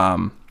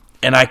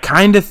 And I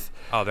kind of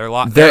they're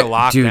locked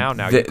down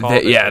now.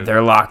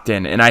 They're locked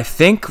in, and I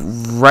think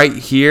right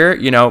here,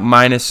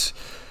 minus.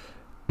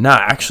 Nah,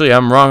 actually,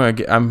 I'm wrong.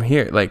 I'm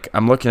here. Like,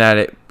 I'm looking at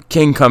it.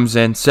 King comes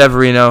in,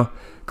 Severino,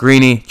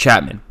 Greeny,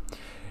 Chapman.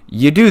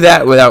 You do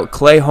that without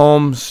Clay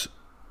Holmes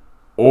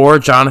or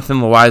Jonathan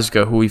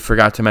Loaiza, who we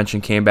forgot to mention,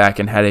 came back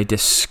and had a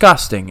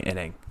disgusting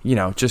inning.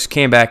 Just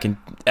came back and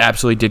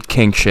absolutely did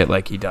king shit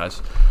like he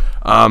does.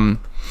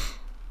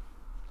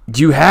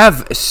 You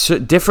have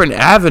different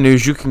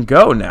avenues you can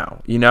go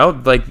now.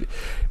 Like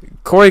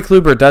Corey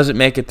Kluber doesn't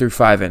make it through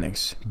 5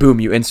 innings.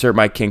 Boom, you insert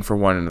Mike King for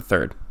 1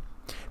 1/3.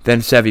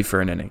 Then Sevy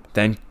for an inning.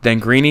 Then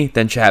Greeny,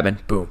 then Chapman.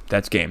 Boom,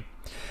 that's game.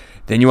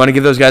 Then you want to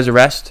give those guys a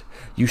rest?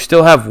 You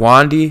still have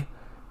Wandy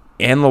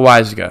and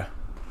Loaiza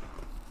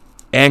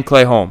and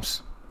Clay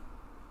Holmes.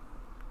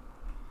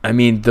 I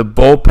mean, the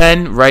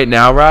bullpen right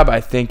now, Rob,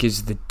 I think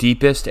is the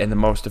deepest and the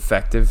most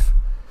effective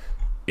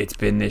it's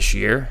been this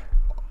year.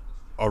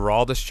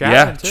 Aroldis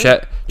Chapman, too.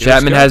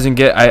 Chapman hasn't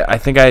I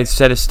think I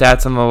said his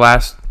stats on the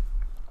last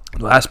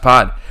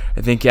pod.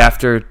 I think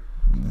after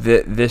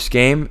this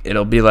game,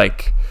 it'll be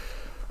like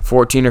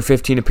 14 or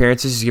 15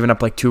 appearances. He's given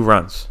up like 2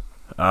 runs.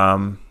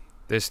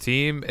 This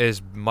team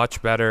is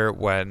much better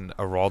when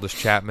Aroldis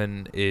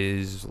Chapman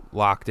is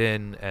locked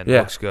in and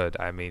looks good.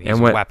 I mean, he's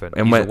a weapon.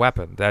 He's a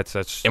weapon.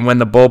 That's. And when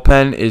the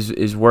bullpen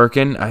is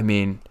working, I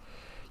mean,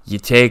 you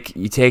take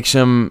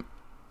some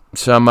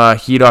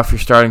heat off your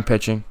starting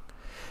pitching,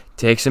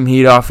 take some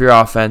heat off your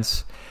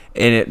offense,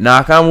 and it,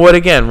 knock on wood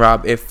again,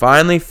 Rob, it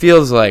finally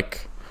feels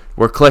like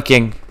we're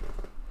clicking.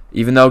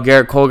 Even though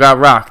Garrett Cole got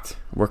rocked,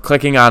 we're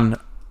clicking on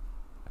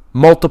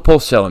multiple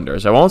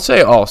cylinders. I won't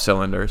say all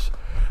cylinders,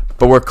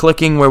 but we're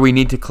clicking where we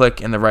need to click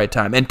in the right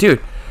time. And,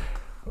 dude,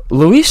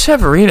 Luis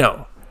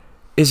Severino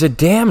is a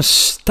damn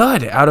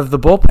stud out of the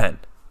bullpen.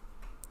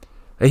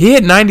 He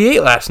hit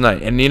 98 last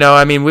night. And, we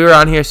were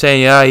on here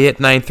saying, he hit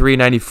 93,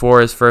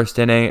 94 his first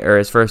inning or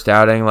his first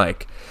outing.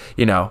 Like,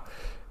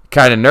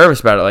 kind of nervous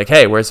about it. Like,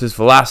 hey, where's his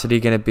velocity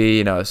going to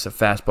be? It's a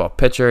fastball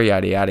pitcher,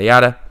 yada, yada,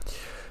 yada.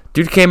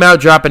 Dude came out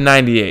dropping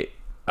 98.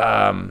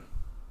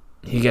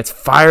 He gets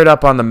fired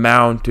up on the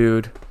mound,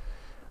 dude.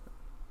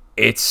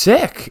 It's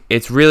sick.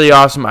 It's really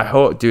awesome. I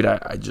hope, dude,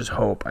 I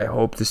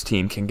hope this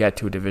team can get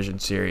to a division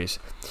series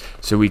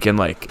so we can,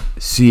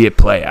 see it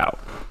play out.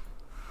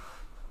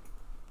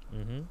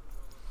 Mm-hmm.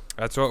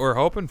 That's what we're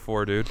hoping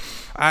for, dude.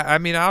 I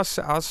mean, I'll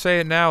say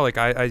it now. Like,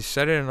 I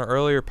said it in an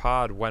earlier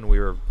pod when we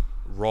were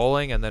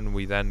rolling and then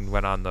we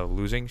went on the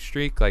losing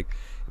streak. Like,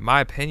 in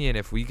my opinion,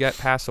 if we get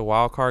past the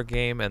wild card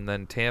game and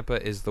then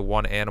Tampa is the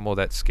one animal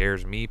that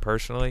scares me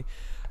personally,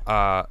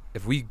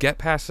 if we get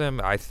past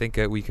them, I think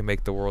that we can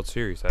make the World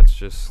Series. That's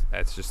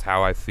just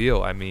how I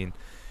feel. I mean,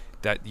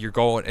 that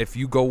if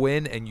you go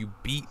in and you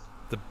beat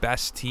the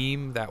best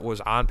team that was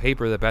on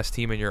paper the best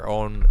team in your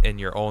own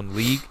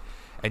league,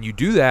 and you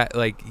do that,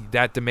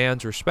 that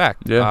demands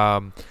respect. Yeah.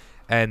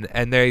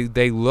 And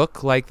they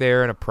look like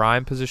they're in a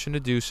prime position to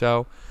do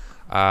so.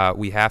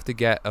 We have to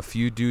get a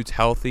few dudes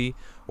healthy,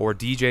 or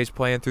DJ's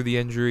playing through the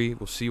injury.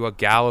 We'll see what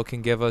Gallo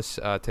can give us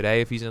today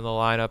if he's in the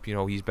lineup.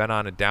 He's been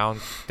on a down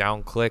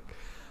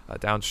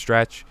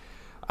stretch.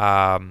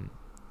 When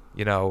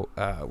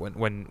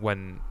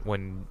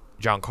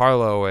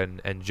Giancarlo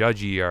and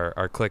Judgy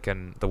are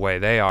clicking the way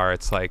they are,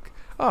 it's like,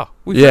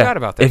 we forgot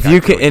about that.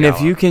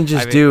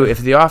 If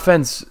the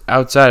offense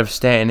outside of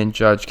Stanton and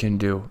Judge can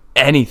do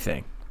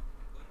anything.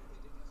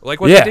 Like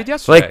what they did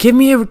yesterday. Give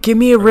me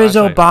a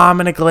Rizzo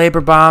bomb and a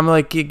Glaber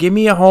bomb. Give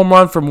me a home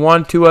run from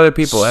 1-2 other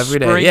people every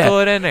day. Sprinkle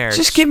it in there.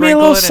 Just give me a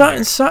little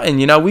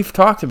something. We've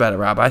talked about it,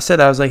 Rob. I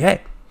was like,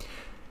 hey,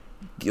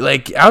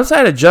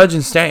 outside of Judge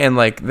and Stanton,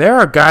 there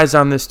are guys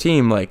on this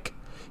team. You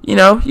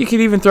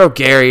could even throw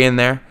Gary in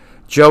there,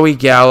 Joey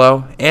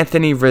Gallo,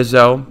 Anthony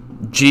Rizzo,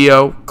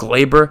 Gio,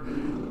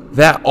 Glaber,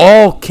 that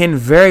all can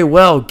very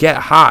well get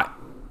hot.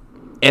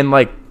 And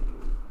when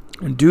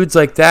dudes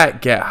like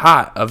that get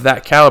hot, of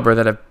that caliber,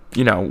 that have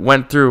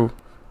went through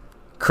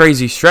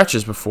crazy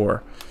stretches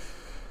before,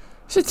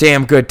 it's a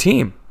damn good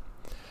team.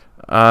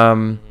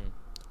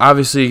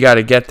 Obviously you got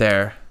to get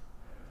there,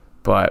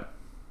 but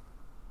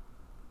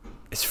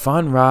it's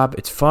fun, Rob.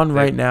 It's fun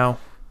right now.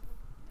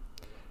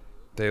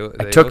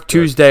 I took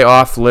Tuesday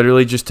off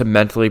literally just to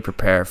mentally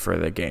prepare for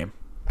the game.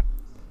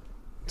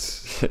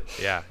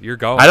 Yeah, you're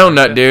going. I don't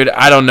know, dude.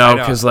 I don't know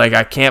because like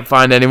I can't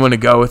find anyone to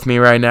go with me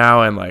right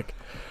now, and like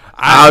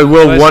I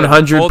will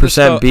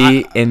 100%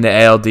 be in the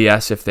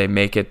ALDS if they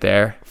make it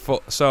there.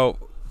 So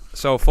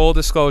full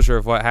disclosure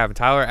of what happened.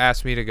 Tyler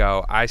asked me to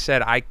go. I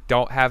said I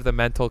don't have the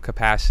mental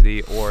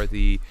capacity or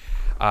the.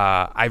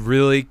 I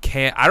really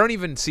can't. I don't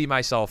even see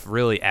myself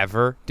really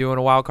ever doing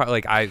a wild card.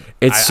 Like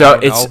it's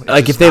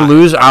like if they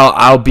lose,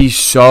 I'll be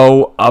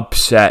so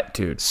upset,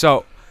 dude.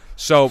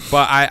 But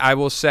I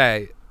will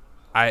say.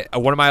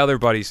 One of my other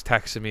buddies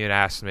texted me and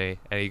asked me,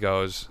 and he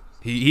goes,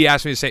 he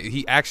asked me to say,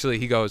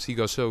 he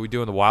goes, so are we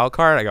doing the wild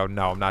card? I go,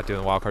 no, I'm not doing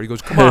the wild card. He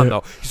goes, come on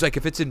though. He's like,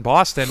 if it's in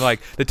Boston,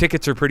 like the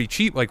tickets are pretty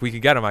cheap, like we can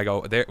get them. I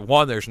go,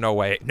 there's no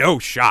way, no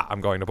shot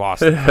I'm going to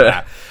Boston for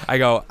that. I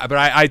go, but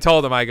I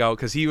told him, I go,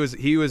 because he was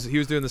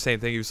doing the same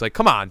thing. He was like,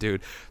 come on,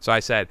 dude. So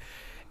I said,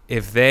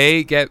 if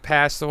they get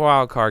past the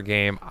wild card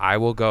game, I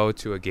will go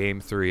to a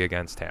game 3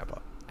 against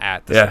Tampa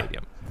at the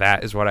stadium.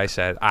 That is what I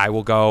said. I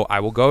will go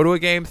to a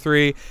game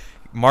 3.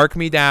 Mark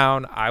me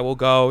down. I will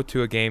go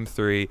to a game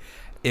 3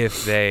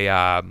 if they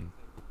win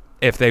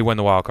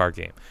the wild card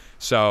game.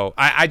 So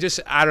I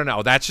don't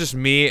know. That's just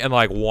me and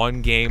like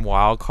one game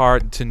wild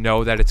card to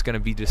know that it's going to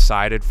be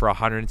decided for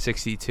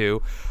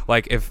 162.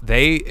 Like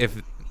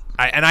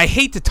I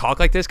hate to talk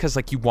like this because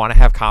like you want to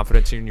have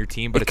confidence in your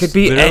team, but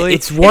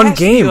it's one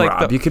game,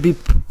 Rob. You could be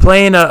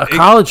playing a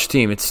college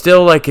team. It's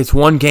still like it's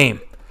one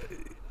game.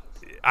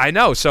 I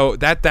know. So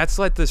that's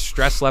like the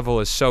stress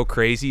level is so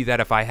crazy that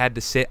if I had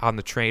to sit on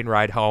the train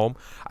ride home,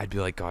 I'd be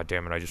like, God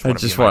damn it, I just want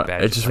to be in my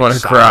bed. I just want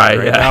to cry.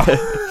 Now.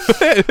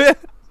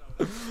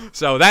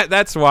 So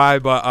that's why.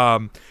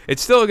 But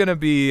it's still gonna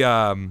be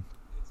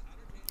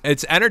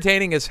it's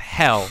entertaining as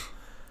hell.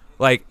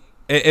 Like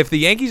if the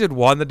Yankees had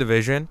won the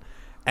division.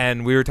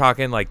 And we were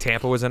talking like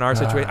Tampa was in our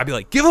situation. I'd be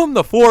like, give them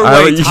the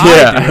 4-way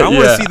tie, dude. I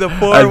want to see the 4-way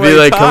tie. I'd be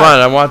like, come on,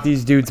 I want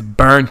these dudes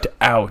burnt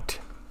out.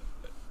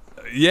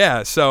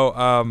 Yeah,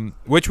 so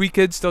which we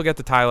could still get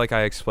the tie, like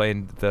I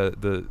explained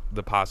the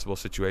possible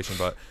situation,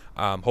 but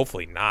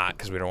hopefully not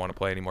because we don't want to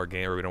play any more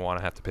game or we don't want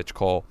to have to pitch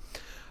Cole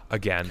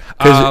again.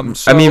 I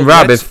mean,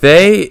 Rob, if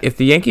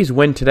the Yankees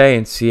win today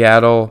and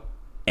Seattle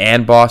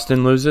and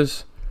Boston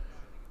loses.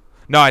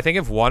 No, I think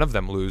if one of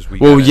them lose,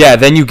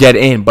 then you get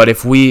in. But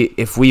if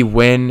we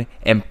win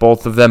and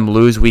both of them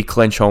lose, we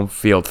clinch home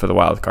field for the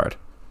wild card.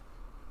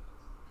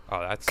 Oh,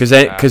 that's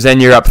because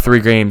then you're up 3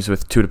 games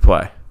with 2 to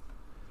play.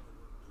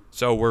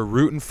 So we're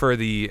rooting for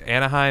the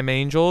Anaheim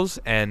Angels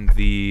and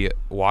the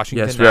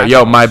Washington Nationals. Nationals.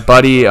 Yo, my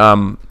buddy,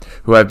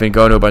 who I've been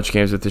going to a bunch of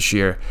games with this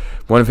year,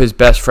 one of his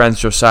best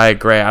friends, Josiah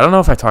Gray. I don't know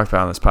if I talked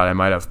about it on this pod. I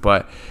might have,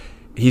 but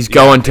he's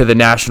going to the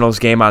Nationals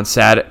game on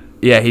Saturday.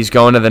 Yeah, he's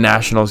going to the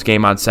Nationals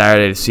game on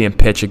Saturday to see him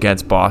pitch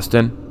against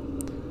Boston.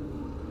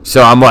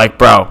 So I'm like,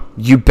 bro,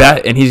 you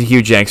bet. And he's a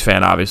huge Yanks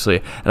fan,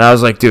 obviously. And I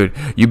was like, dude,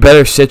 you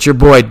better sit your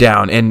boy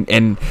down.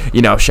 And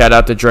you know, shout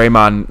out to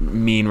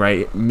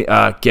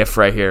Draymond gif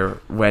right here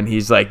when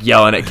he's like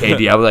yelling at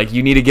KD. I was like,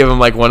 you need to give him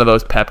like one of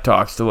those pep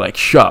talks to like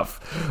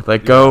shove.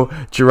 Like, go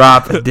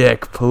drop a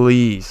dick,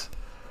 please.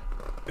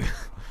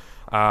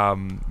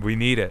 We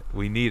need it.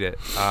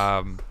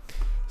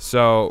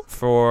 So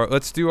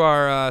let's do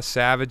our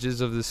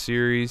Savages of the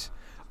series.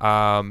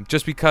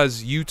 Just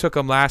because you took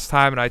them last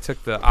time and I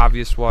took the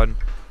obvious one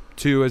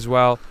too as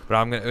well,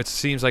 but it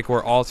seems like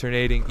we're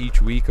alternating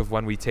each week of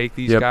when we take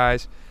these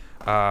guys.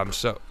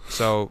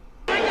 So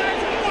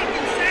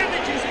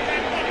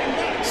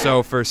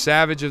for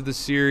Savage of the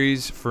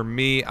series, for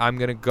me, I'm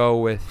gonna go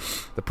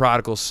with the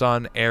prodigal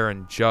son,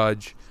 Aaron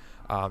Judge.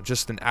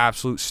 Just an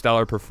absolute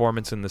stellar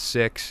performance in the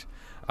 6.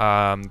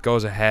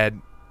 Goes ahead,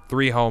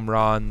 3 home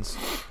runs.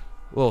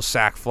 Little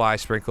sac fly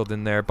sprinkled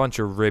in there, a bunch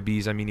of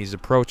ribbies. I mean, he's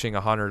approaching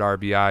 100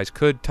 RBIs.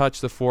 Could touch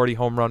the 40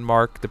 home run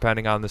mark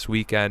depending on this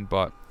weekend,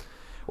 but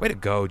way to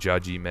go,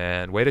 Judgy,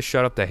 man. Way to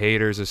shut up the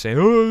haters of saying,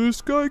 oh,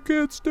 this guy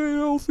can't stay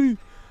healthy.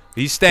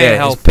 He's staying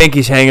healthy. His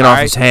pinky's hanging off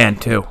his hand,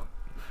 too.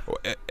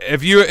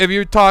 If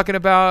you're talking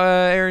about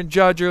Aaron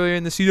Judge earlier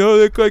in the season, oh,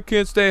 that guy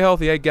can't stay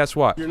healthy, hey, guess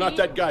what? You're not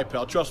that guy,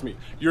 pal. Trust me.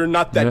 You're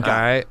not that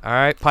guy. All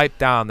right. Pipe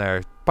down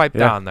there.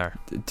 Down there.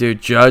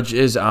 Dude, Judge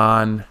is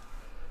on...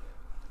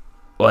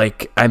 a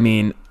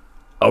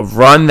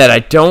run that I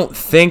don't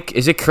think...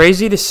 Is it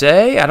crazy to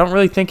say? I don't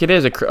really think it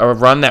is. A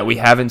run that we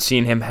haven't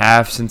seen him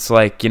have since,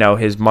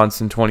 his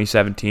months in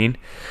 2017,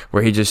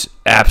 where he just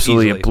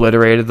absolutely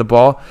obliterated the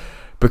ball.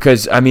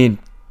 Because, and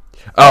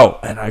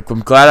I'm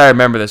glad I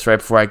remember this right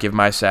before I give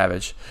my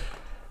Savage.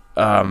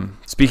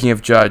 Speaking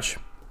of Judge,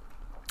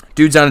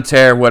 dude's on a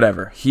tear,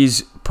 whatever.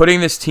 He's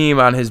putting this team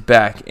on his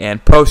back.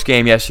 And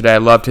post-game yesterday, I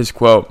loved his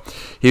quote.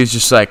 He was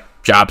just like,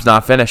 job's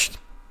not finished.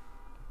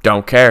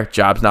 Don't care.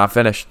 Job's not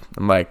finished.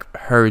 I'm like,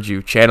 heard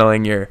you.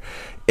 Channeling your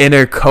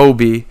inner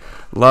Kobe.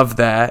 Love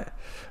that.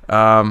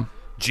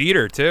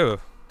 Jeter, too.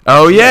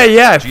 Oh,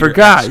 yeah. I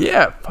forgot.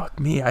 Yeah, fuck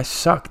me. I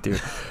suck,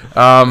 dude.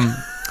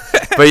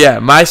 But, yeah,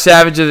 my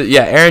Savage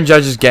Aaron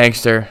Judge is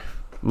gangster.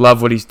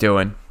 Love what he's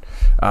doing.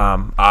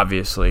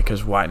 Obviously,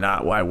 because why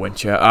not? Why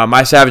wouldn't you?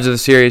 My savage of the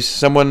series,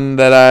 someone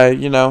that I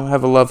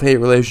have a love-hate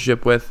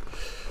relationship with.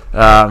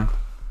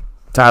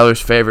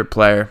 Tyler's favorite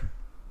player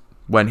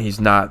when he's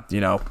not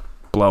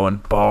blowing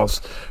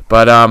balls.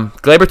 But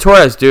Gleyber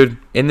Torres, dude,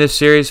 in this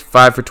series,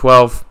 5 for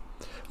 12,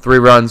 3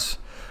 runs,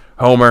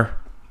 homer,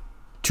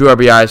 2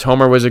 RBIs.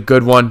 Homer was a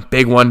good one,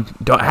 big one.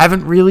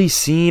 Haven't really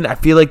seen. I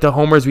feel like the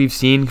homers we've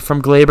seen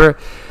from Gleyber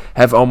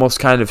have almost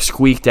kind of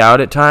squeaked out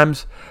at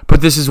times.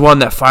 But this is one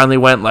that finally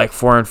went like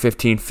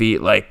 415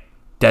 feet, like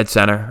dead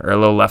center or a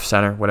little left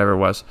center, whatever it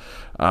was.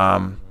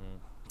 Got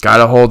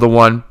a hold of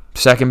one.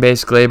 Second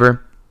base,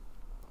 Gleyber.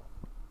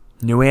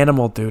 New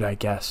animal, dude, I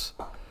guess.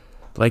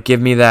 Like,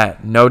 give me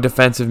that. No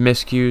defensive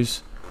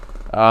miscues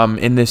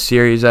in this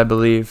series, I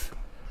believe.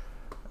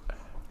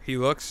 He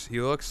looks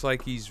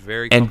like he's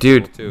very and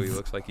comfortable, dude, too. He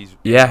looks like he's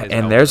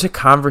there's a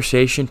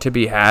conversation to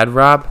be had,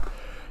 Rob.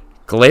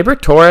 Gleyber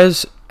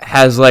Torres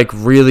has like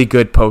really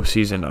good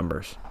postseason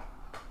numbers.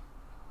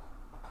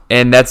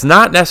 And that's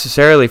not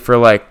necessarily for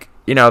like,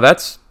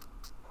 that's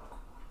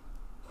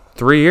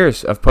 3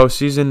 years of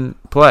postseason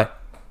play.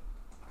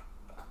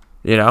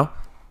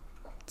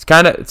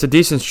 It's a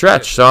decent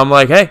stretch. So I'm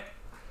like, hey,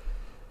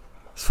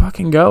 let's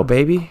fucking go,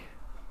 baby.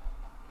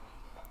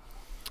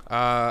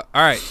 All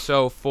right.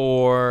 So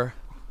for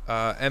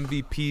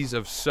MVPs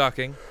of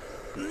sucking,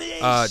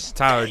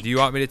 Tyler, do you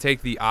want me to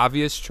take the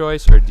obvious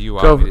choice, or do you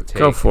want me to take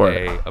go for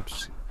it?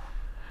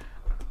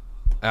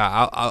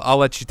 I'll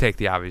let you take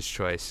the obvious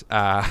choice.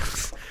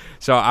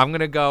 So I'm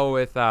gonna go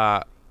with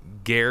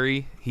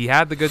Gary. He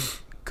had the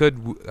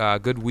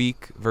good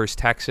week versus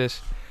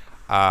Texas.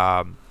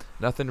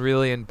 Nothing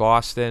really in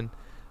Boston,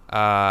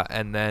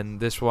 and then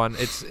this one,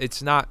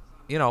 it's not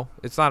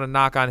it's not a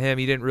knock on him.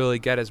 He didn't really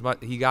get as much.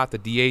 He got the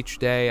DH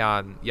day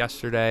on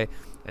yesterday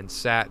and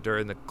sat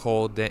during the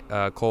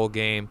Cole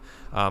game.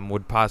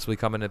 Would possibly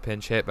come in a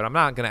pinch hit, but I'm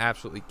not gonna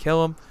absolutely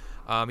kill him.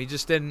 He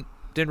just didn't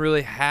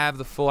really have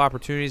the full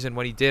opportunities, and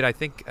when he did, I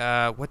think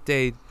what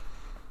day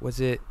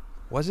was it?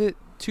 Was it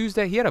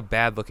Tuesday? He had a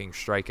bad looking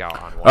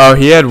strikeout on one. Oh,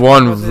 he had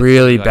one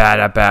really bad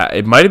at bat.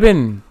 It might have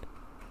been.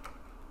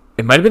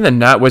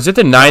 Was it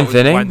the ninth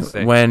inning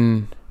Wednesday.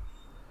 when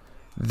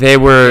they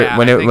were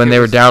they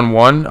were down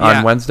 1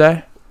 on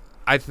Wednesday?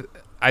 I think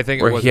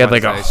where it was he had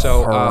Wednesday. like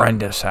a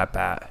horrendous at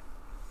bat.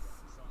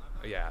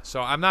 Yeah,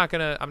 so I'm not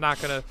gonna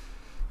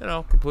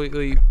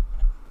completely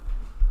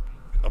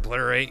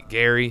obliterate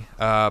Gary,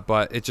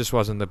 but it just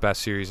wasn't the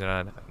best series,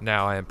 and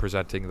now I am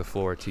presenting the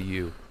floor to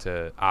you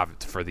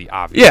for the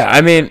obvious. Yeah,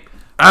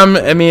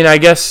 I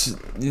guess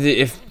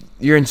if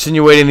you're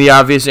insinuating the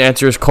obvious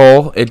answer is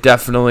Cole, it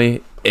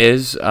definitely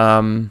is.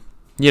 Go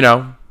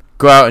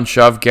out and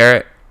shove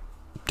Garrett.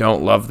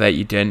 Don't love that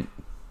you didn't.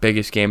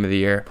 Biggest game of the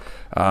year.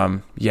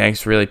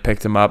 Yanks really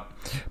picked him up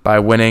by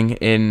winning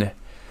in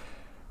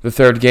the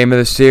third game of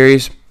the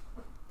series.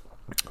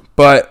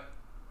 But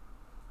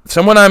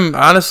someone I'm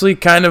honestly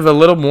kind of a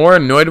little more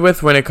annoyed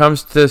with when it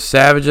comes to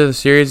Savage of the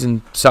series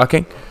and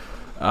sucking,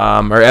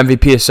 or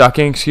MVP of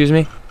sucking, excuse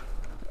me.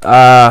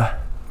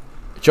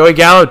 Joey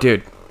Gallo,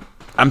 dude.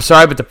 I'm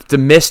sorry, but the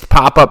missed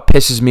pop-up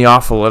pisses me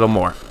off a little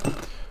more.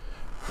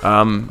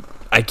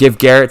 I give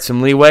Garrett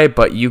some leeway,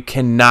 but you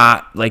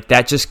cannot,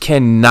 that just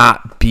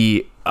cannot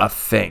be a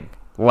thing,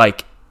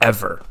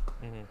 ever.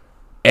 Mm-hmm.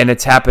 And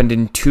it's happened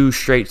in 2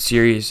 straight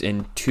series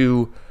in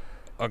 2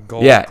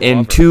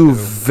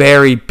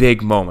 very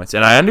big moments.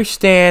 And I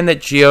understand that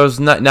Gio's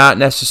not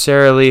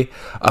necessarily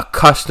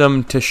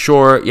accustomed to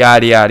short,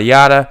 yada, yada,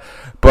 yada.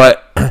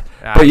 But the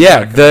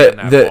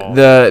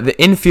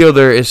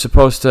infielder is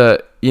supposed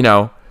to,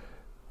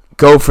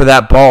 go for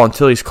that ball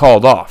until he's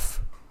called off.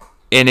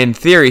 And in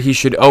theory, he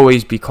should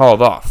always be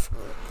called off.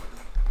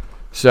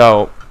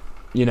 So,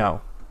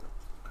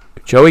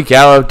 Joey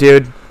Gallo,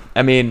 dude.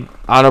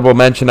 Honorable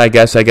mention, I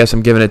guess. I guess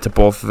I'm giving it to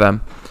both of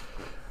them.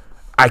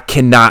 I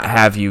cannot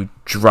have you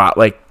drop.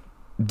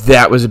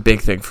 That was a big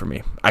thing for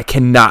me. I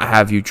cannot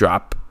have you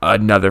drop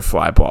another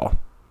fly ball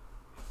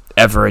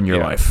ever in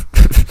your life.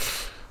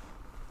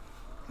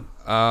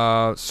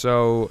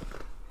 So,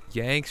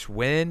 Yanks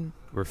win.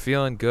 We're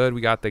feeling good.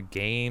 We got the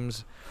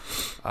games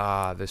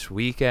this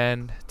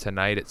weekend.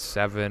 Tonight at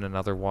 7,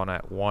 another one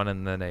at 1,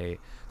 and then a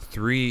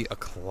 3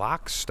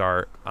 o'clock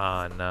start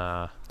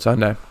on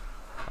Sunday.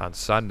 On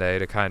Sunday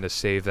to kind of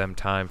save them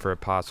time for a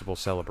possible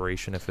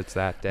celebration if it's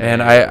that day. Man,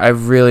 I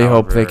really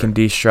hope they can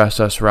de-stress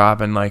us,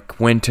 Rob, and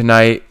win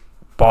tonight.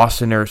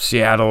 Boston or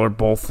Seattle or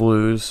both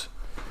lose.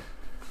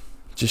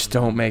 Just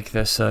don't make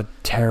this a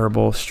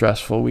terrible,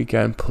 stressful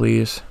weekend,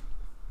 please.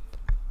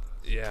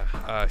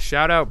 Yeah.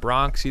 Shout out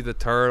Bronxy the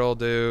Turtle,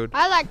 dude.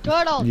 I like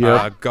turtles.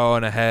 Yep.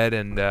 Going ahead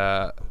and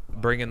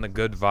bringing the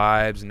good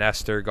vibes.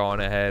 Nestor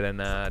going ahead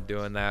and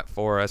doing that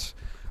for us.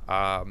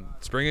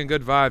 It's bringing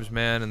good vibes,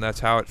 man, and that's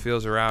how it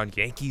feels around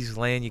Yankees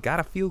land. You got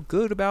to feel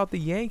good about the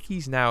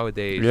Yankees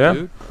nowadays,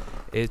 dude.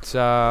 It's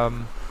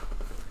you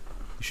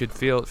should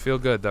feel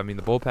good. The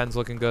bullpen's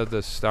looking good.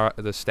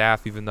 The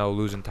staff, even though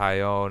losing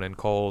Tyone and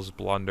Cole's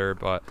blunder,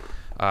 but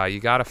you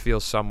got to feel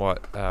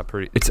somewhat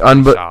pretty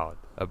solid.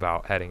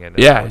 about heading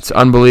into. Yeah, it's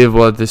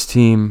unbelievable that this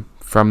team,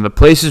 from the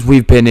places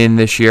we've been in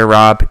this year,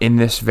 Rob, in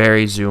this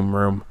very Zoom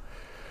room,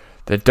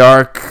 the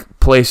dark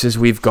places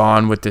we've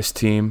gone with this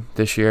team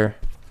this year,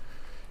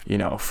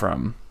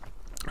 from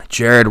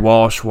Jared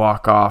Walsh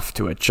walk-off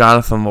to a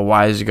Jonathan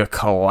Loaisiga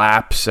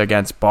collapse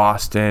against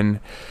Boston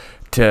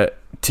to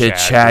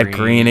Chad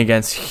Green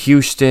against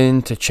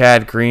Houston, to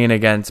Chad Green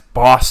against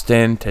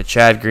Boston, to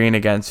Chad Green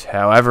against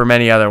however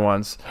many other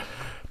ones,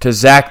 to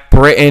Zach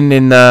Britton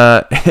in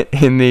the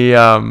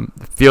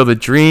Field of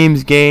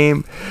Dreams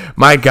game.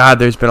 My God,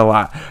 there's been a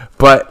lot.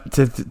 But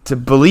to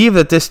believe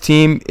that this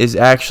team is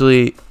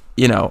actually,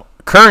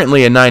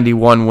 currently a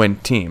 91-win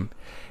team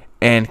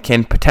and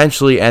can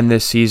potentially end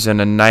this season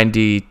a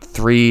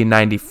 93,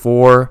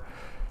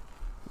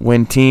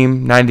 94-win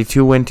team,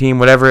 92-win team,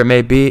 whatever it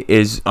may be,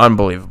 is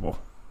unbelievable,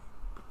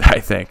 I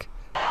think.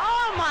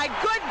 Oh, my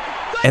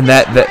goodness and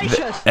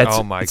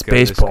it's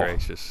baseball.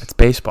 Gracious. It's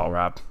baseball,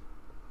 Rob.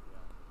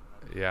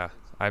 Yeah,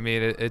 I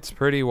mean it's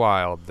pretty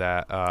wild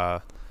that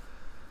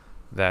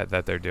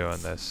that they're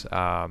doing this.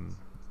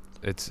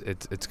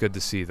 It's good to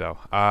see though.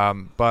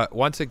 But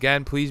once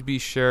again, please be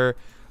sure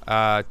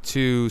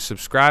to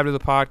subscribe to the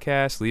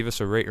podcast. Leave us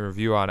a rate and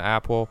review on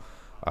Apple.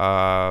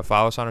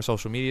 Follow us on our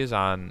social medias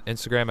on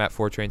Instagram at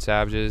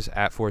 4TrainSavages,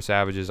 at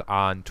 4Savages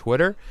on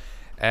Twitter,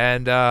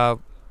 and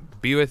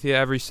be with you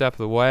every step of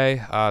the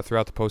way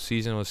throughout the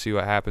postseason. We'll see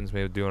what happens.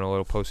 Maybe doing a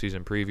little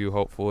postseason preview.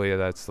 Hopefully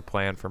that's the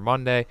plan for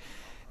Monday.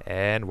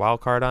 And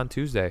wild card on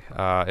Tuesday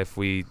if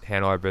we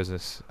handle our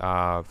business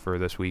for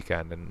this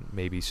weekend, and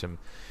maybe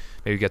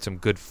get some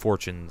good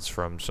fortunes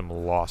from some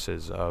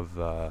losses of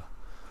the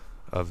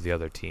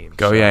other team.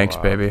 Go Yanks,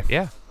 baby!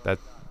 Yeah,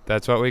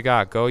 that's what we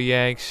got. Go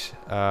Yanks!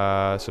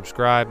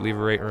 Subscribe, leave a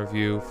rate and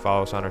review,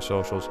 follow us on our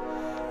socials.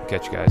 We'll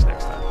catch you guys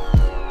next time.